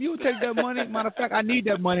 dog, if you would take that money, matter of fact, I need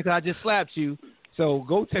that money because I just slapped you. So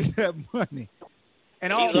go take that money.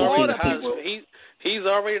 And he's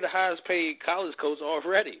already the highest paid college coach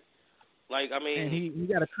already. Like, I mean, and he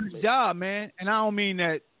got a good job, man. And I don't mean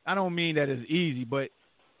that it's easy, but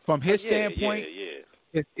from his standpoint,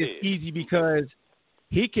 it's easy because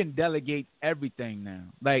he can delegate everything now.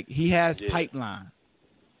 Like, he has pipeline.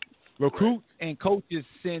 Recruits and coaches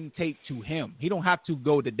send tape to him. He don't have to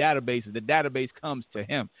go to databases. The database comes to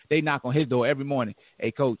him. They knock on his door every morning. Hey,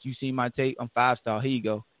 coach, you see my tape? I'm 5-star. Here you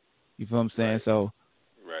go. You feel what I'm saying? So,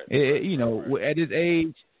 at his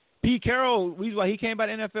age, Pete Carroll, reason why he came by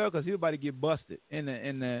the NFL because he was about to get busted in the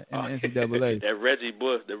NCAA. That Reggie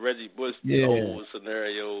Bush whole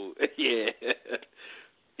scenario. But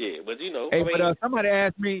Hey, but somebody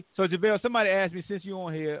asked me. So JaVale, somebody asked me since you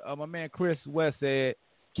on here. My man Chris West said,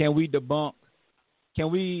 "Can we debunk?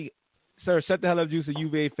 Can we, sir, shut the hell up, juice of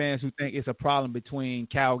UVA fans who think it's a problem between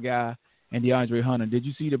Cal Guy and DeAndre Hunter? Did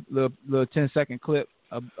you see the little 10-second clip?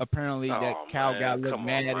 Apparently that Cal Guy looked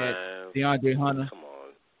mad at DeAndre Hunter. Come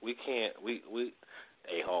on, we can't.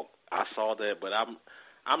 Hey Hawk, I saw that, but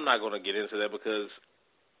I'm not going to get into that because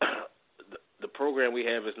the program we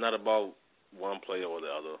have is not about one player or the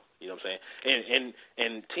other. You know what I'm saying?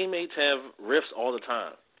 And teammates have rifts all the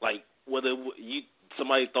time. Like whether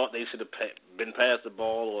somebody thought they should have been passed the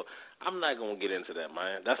ball, or I'm not going to get into that,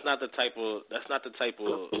 man. That's not the type of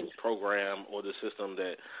program or the system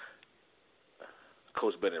that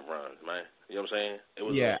Coach Bennett runs, man. You know what I'm saying? It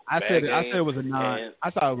was I said it was a non. I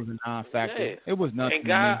thought it was a non-factor. Yeah. It was nothing. And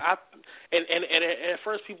Guy, and at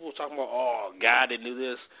first people were talking about, oh, Guy didn't do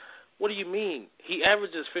this. What do you mean? He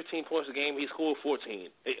averages 15 points a game. He scored 14.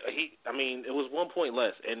 It was 1 point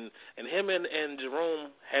less, and him and Jerome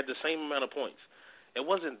had the same amount of points. It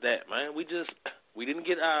wasn't that, man. We didn't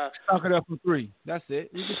get stuck it up from three. That's it.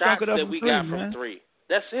 We just shots stuck it up that we got from three.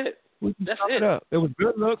 That's it. That's it. It was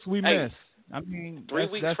good looks we missed. I mean, 3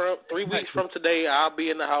 weeks from today, I'll be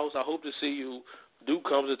in the house. I hope to see you. Duke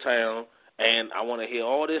comes to town, and I want to hear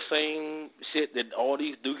all this same shit that all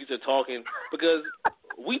these Dukies are talking, because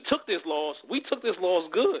we took this loss. We took this loss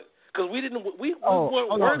good because we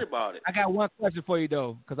weren't worried about it. I got one question for you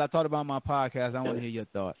though, because I thought about my podcast. I want to hear your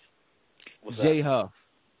thoughts. What's Jay that? Huff.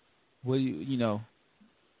 Will you know?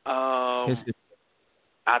 I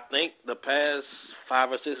think the past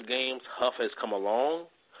 5 or 6 games, Huff has come along.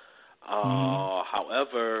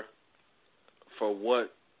 However, for what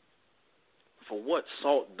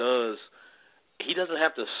Salt does, he doesn't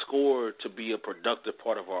have to score to be a productive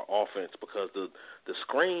part of our offense, because the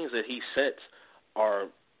screens that he sets are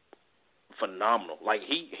phenomenal. Like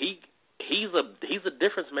he's a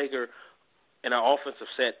difference maker in our offensive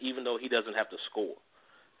set, even though he doesn't have to score.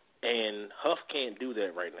 And Huff can't do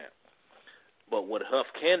that right now. But what Huff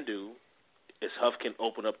can do is Huff can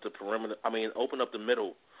open up the perimeter. Open up the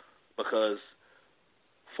middle, because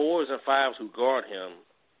 4s and 5s who guard him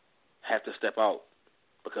have to step out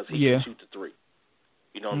because he can shoot the three.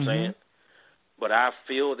 You know what I'm saying? But I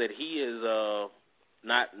feel that he is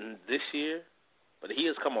not this year, but he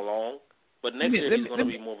has come along. But next year he's going to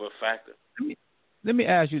be more of a factor. Let me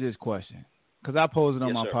ask you this question, because I posed it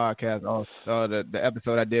on my podcast, the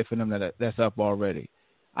episode I did for them that's up already.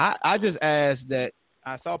 I just asked that.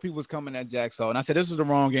 I saw people was coming at Jack Saw, and I said this was the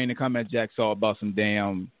wrong game to come at Jack Saw about some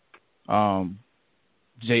damn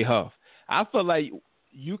Jay Huff. I feel like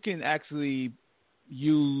you can actually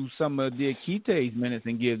use some of Diakite's minutes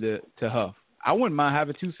and give to Huff. I wouldn't mind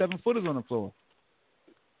having 2 7-footers on the floor.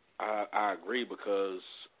 I agree, because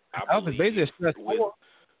Huff is basically a stress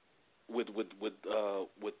with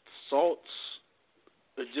Salt's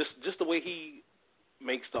just the way he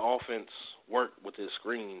makes the offense work with his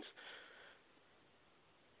screens,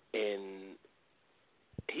 and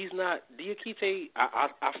he's not Diakite.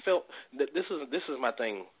 I felt that this is my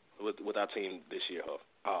thing with our team this year,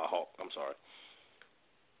 Hawk. I'm sorry.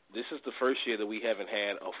 This is the first year that we haven't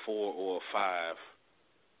had a 4 or a 5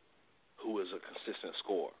 who is a consistent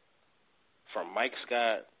scorer. From Mike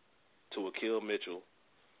Scott to Akil Mitchell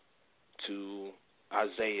to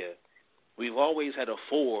Isaiah, we've always had a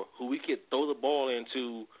 4 who we could throw the ball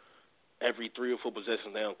into every 3 or 4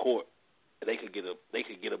 possessions down court, and they could get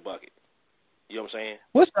a bucket. You know what I'm saying?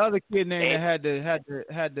 What's the other kid name that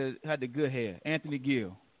had the good hair? Anthony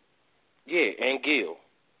Gill. Yeah, and Gill.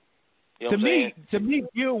 You know to me,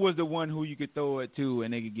 Gill was the one who you could throw it to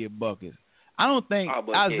and they could get buckets. I don't think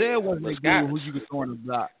Isaiah wasn't the dude who you could throw in the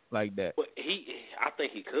block like that. But I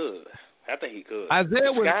think he could.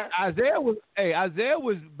 Isaiah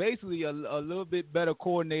was basically a little bit better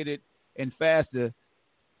coordinated and faster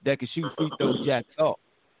that could shoot free throws Jack Saw.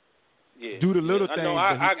 Yeah. Do the little things. No,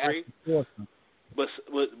 I agree.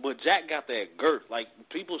 But Jack got that girth. Like,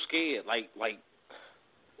 people scared. Like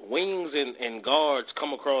wings and guards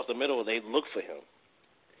come across the middle, they look for him.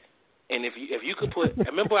 And if you could put,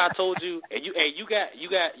 remember I told you, and you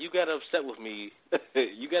got upset with me.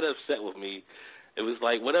 You got upset with me. It was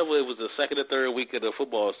like whatever. It was the second or third week of the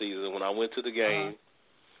football season when I went to the game.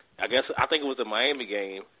 I think it was the Miami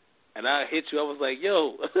game, and I hit you. I was like,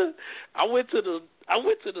 "Yo, I went to the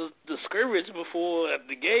scrimmage before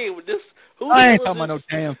the game with this." I ain't talking about no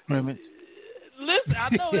damn scrimmage. Listen, I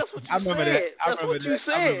know that's what you I remember said. that. That's what you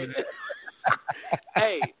said.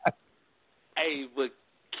 Hey, but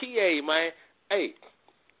Kie, man, hey,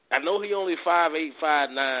 I know he only 5'8",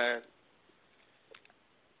 5'9",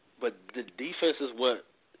 but the defense is what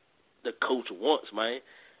the coach wants, man.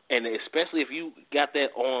 And especially if you got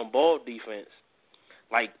that on-ball defense,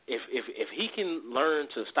 like if he can learn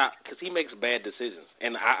to stop, because he makes bad decisions.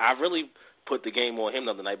 And I really put the game on him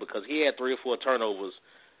the other night because he had 3 or 4 turnovers.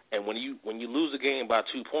 And when you lose a game by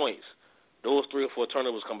 2 points, those 3 or 4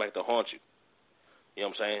 turnovers come back to haunt you. You know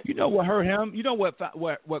what I'm saying? You know what hurt him? You know what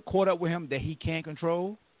caught up with him that he can't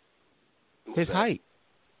control? His height.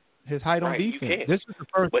 His height on defense. This is the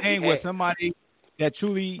first game where somebody that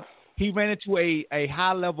truly he ran into a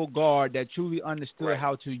high level guard that truly understood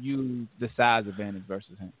how to use the size advantage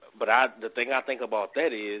versus him. But the thing I think about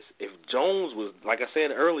that is if Jones was, like I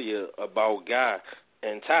said earlier about Guy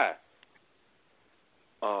and Ty,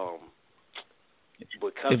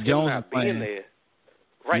 because if him Jones not being there,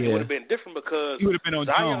 Right, it would have been different because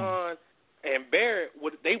Zion and Barrett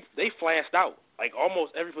they flashed out like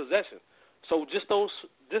almost every possession. So just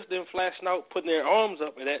them flashing out, putting their arms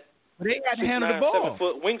up and that. But they got to handle the ball.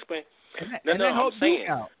 7-foot wingspan. And I'm saying.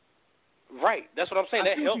 Out. Right, that's what I'm saying.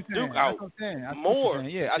 That helped Duke out more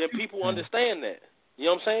than people understand that. You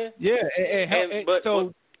know what I'm saying? Yeah. But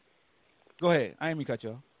go ahead. I ain't mean to cut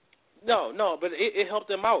you off. No, but it helped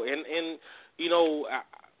them out, and you know,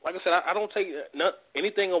 like I said, I don't take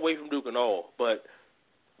anything away from Duke and all, but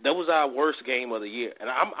that was our worst game of the year, and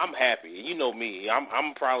I'm happy. You know me,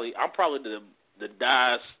 I'm probably the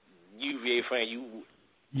diest UVA fan you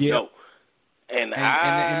know, and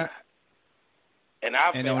I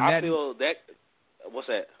feel that. What's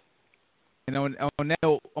that? And on that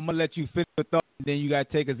note, I'm gonna let you finish your thought, and then you gotta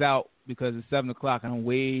take us out because it's 7:00 and I'm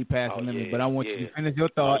way past the limit. But I want you to finish your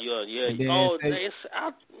thought.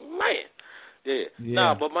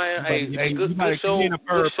 Nah, but man, good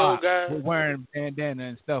show, guys. We're wearing bandana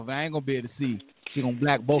and stuff. I ain't gonna be able to see. She's gonna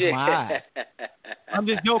black both my eyes. I'm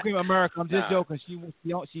just joking, America. I'm just joking.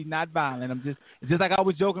 She's not violent. It's just like I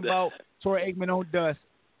was joking about Troy Aikman on Dust.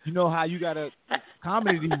 You know how you got a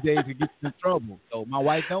comedy these days to get you in trouble. So my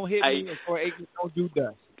wife don't hit me, and Troy Aikman don't do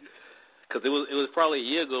Dust. Because it was probably a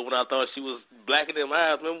year ago when I thought she was blacking them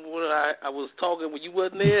eyes. Remember when I was talking when you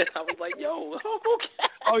wasn't there? I was like, yo, okay.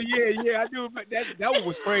 Oh, yeah, I do. That one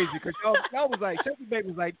was crazy because that was like, Chucky Baby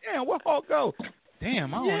was like, damn, where Hulk go?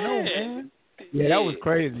 Damn, I don't know, man. Yeah, that was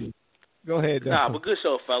crazy. Go ahead, though. Nah, but good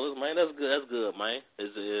show, fellas, man. That's good, man.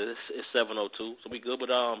 It's 7:02, so we good. But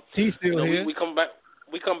he's still here. We come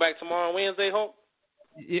back tomorrow Wednesday, Hulk.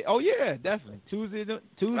 Yeah, definitely. Tuesday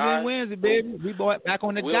and Wednesday, baby. We back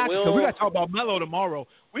on the dock. So we got to talk about Melo tomorrow.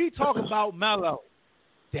 We talk about Melo.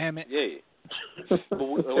 Damn it. Yeah. But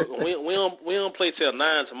we don't play till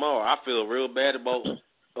 9 tomorrow. I feel real bad about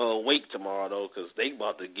Wake tomorrow though, because they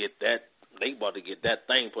about to get that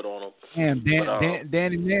thing put on them. Damn,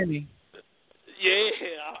 Danny. Yeah,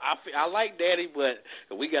 I like Daddy, but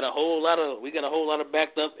we got a whole lot of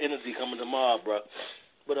backed up energy coming tomorrow, bro.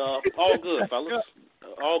 But all good, fellas.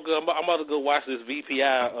 All good. I'm about to go watch this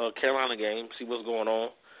VPI Carolina game, see what's going on.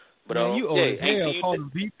 But man, you call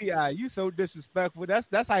him VPI. You so disrespectful.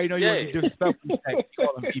 That's how you know you're disrespectful. You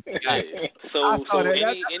call him VPI. Yeah. So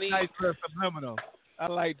any nice subliminal. I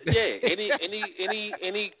like that. Yeah,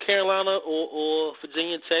 any Carolina or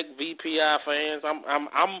Virginia Tech VPI fans, I'm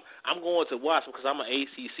going to watch them because I'm an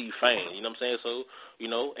ACC fan. You know what I'm saying? So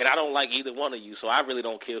and I don't like either one of you, so I really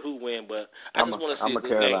don't care who win. But I just want to see I'm a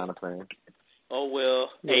Carolina fan. Oh well,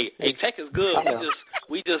 hey, Tech is good.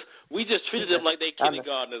 We just treated them like they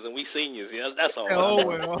kindergartners and we seniors. Yeah, that's all. Oh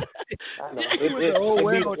well.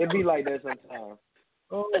 It be like that sometimes.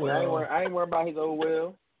 Oh well. I ain't worried about his old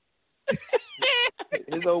well.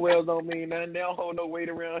 His old wells don't mean nothing. They don't hold no weight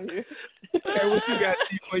around here. Hey, what you got?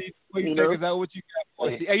 What you take us out? What you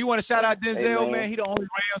got? Hey, you want to shout out Denzel, man? He the only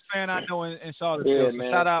Rams fan I know in Charlottesville. Yeah,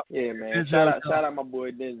 man. Shout out. Yeah, man. Shout out my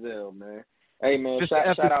boy Denzel, man. Hey, man.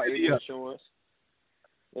 Shout out Able Insurance.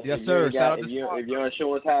 Yes, sir. If your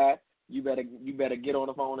insurance high, you better get on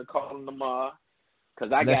the phone and call them tomorrow.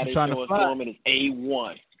 Because I got insurance for him and it's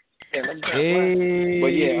A1.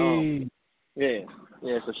 But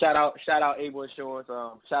yeah. So shout out Able Insurance.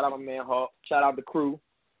 Shout out my man Hawk. Shout out the crew.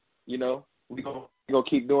 We gonna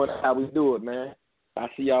keep doing it how we do it, man. I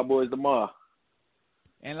see y'all boys tomorrow.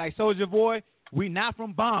 And like Soulja Boy, we not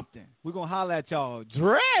from Bompton. We gonna holler at y'all.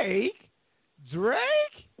 Drake.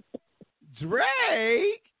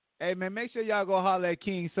 Hey man, make sure y'all go holler at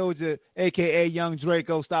King Soulja, aka Young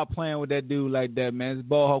Draco. Stop playing with that dude like that, man. It's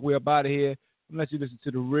Ball Hawk. We up out of here. I'm gonna let you listen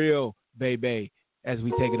to the real baby as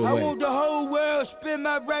we take it away. I want the whole world spin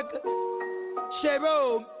my record.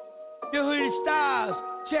 Cheryl, the Hooded Styles,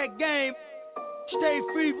 check game, stay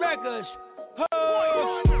free records.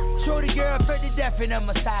 Oh, shorty girl fed to death and I'm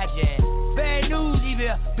massaging. Bad news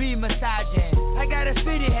even be massaging. I got a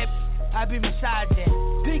fitted head, I be massaging.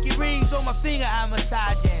 Pinky rings on my finger, I'm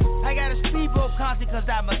massaging. I got a speedboat concert cause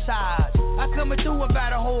I massage. I coming through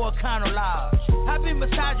about a whole kind of large. I be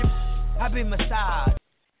massaged.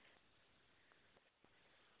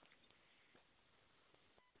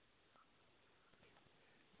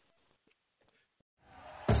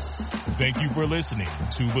 Thank you for listening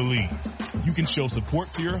to Believe. You can show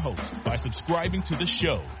support to your host by subscribing to the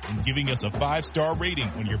show and giving us a 5-star rating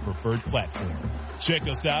on your preferred platform. Check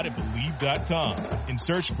us out at Believe.com and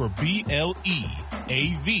search for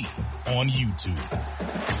BLEAV on YouTube.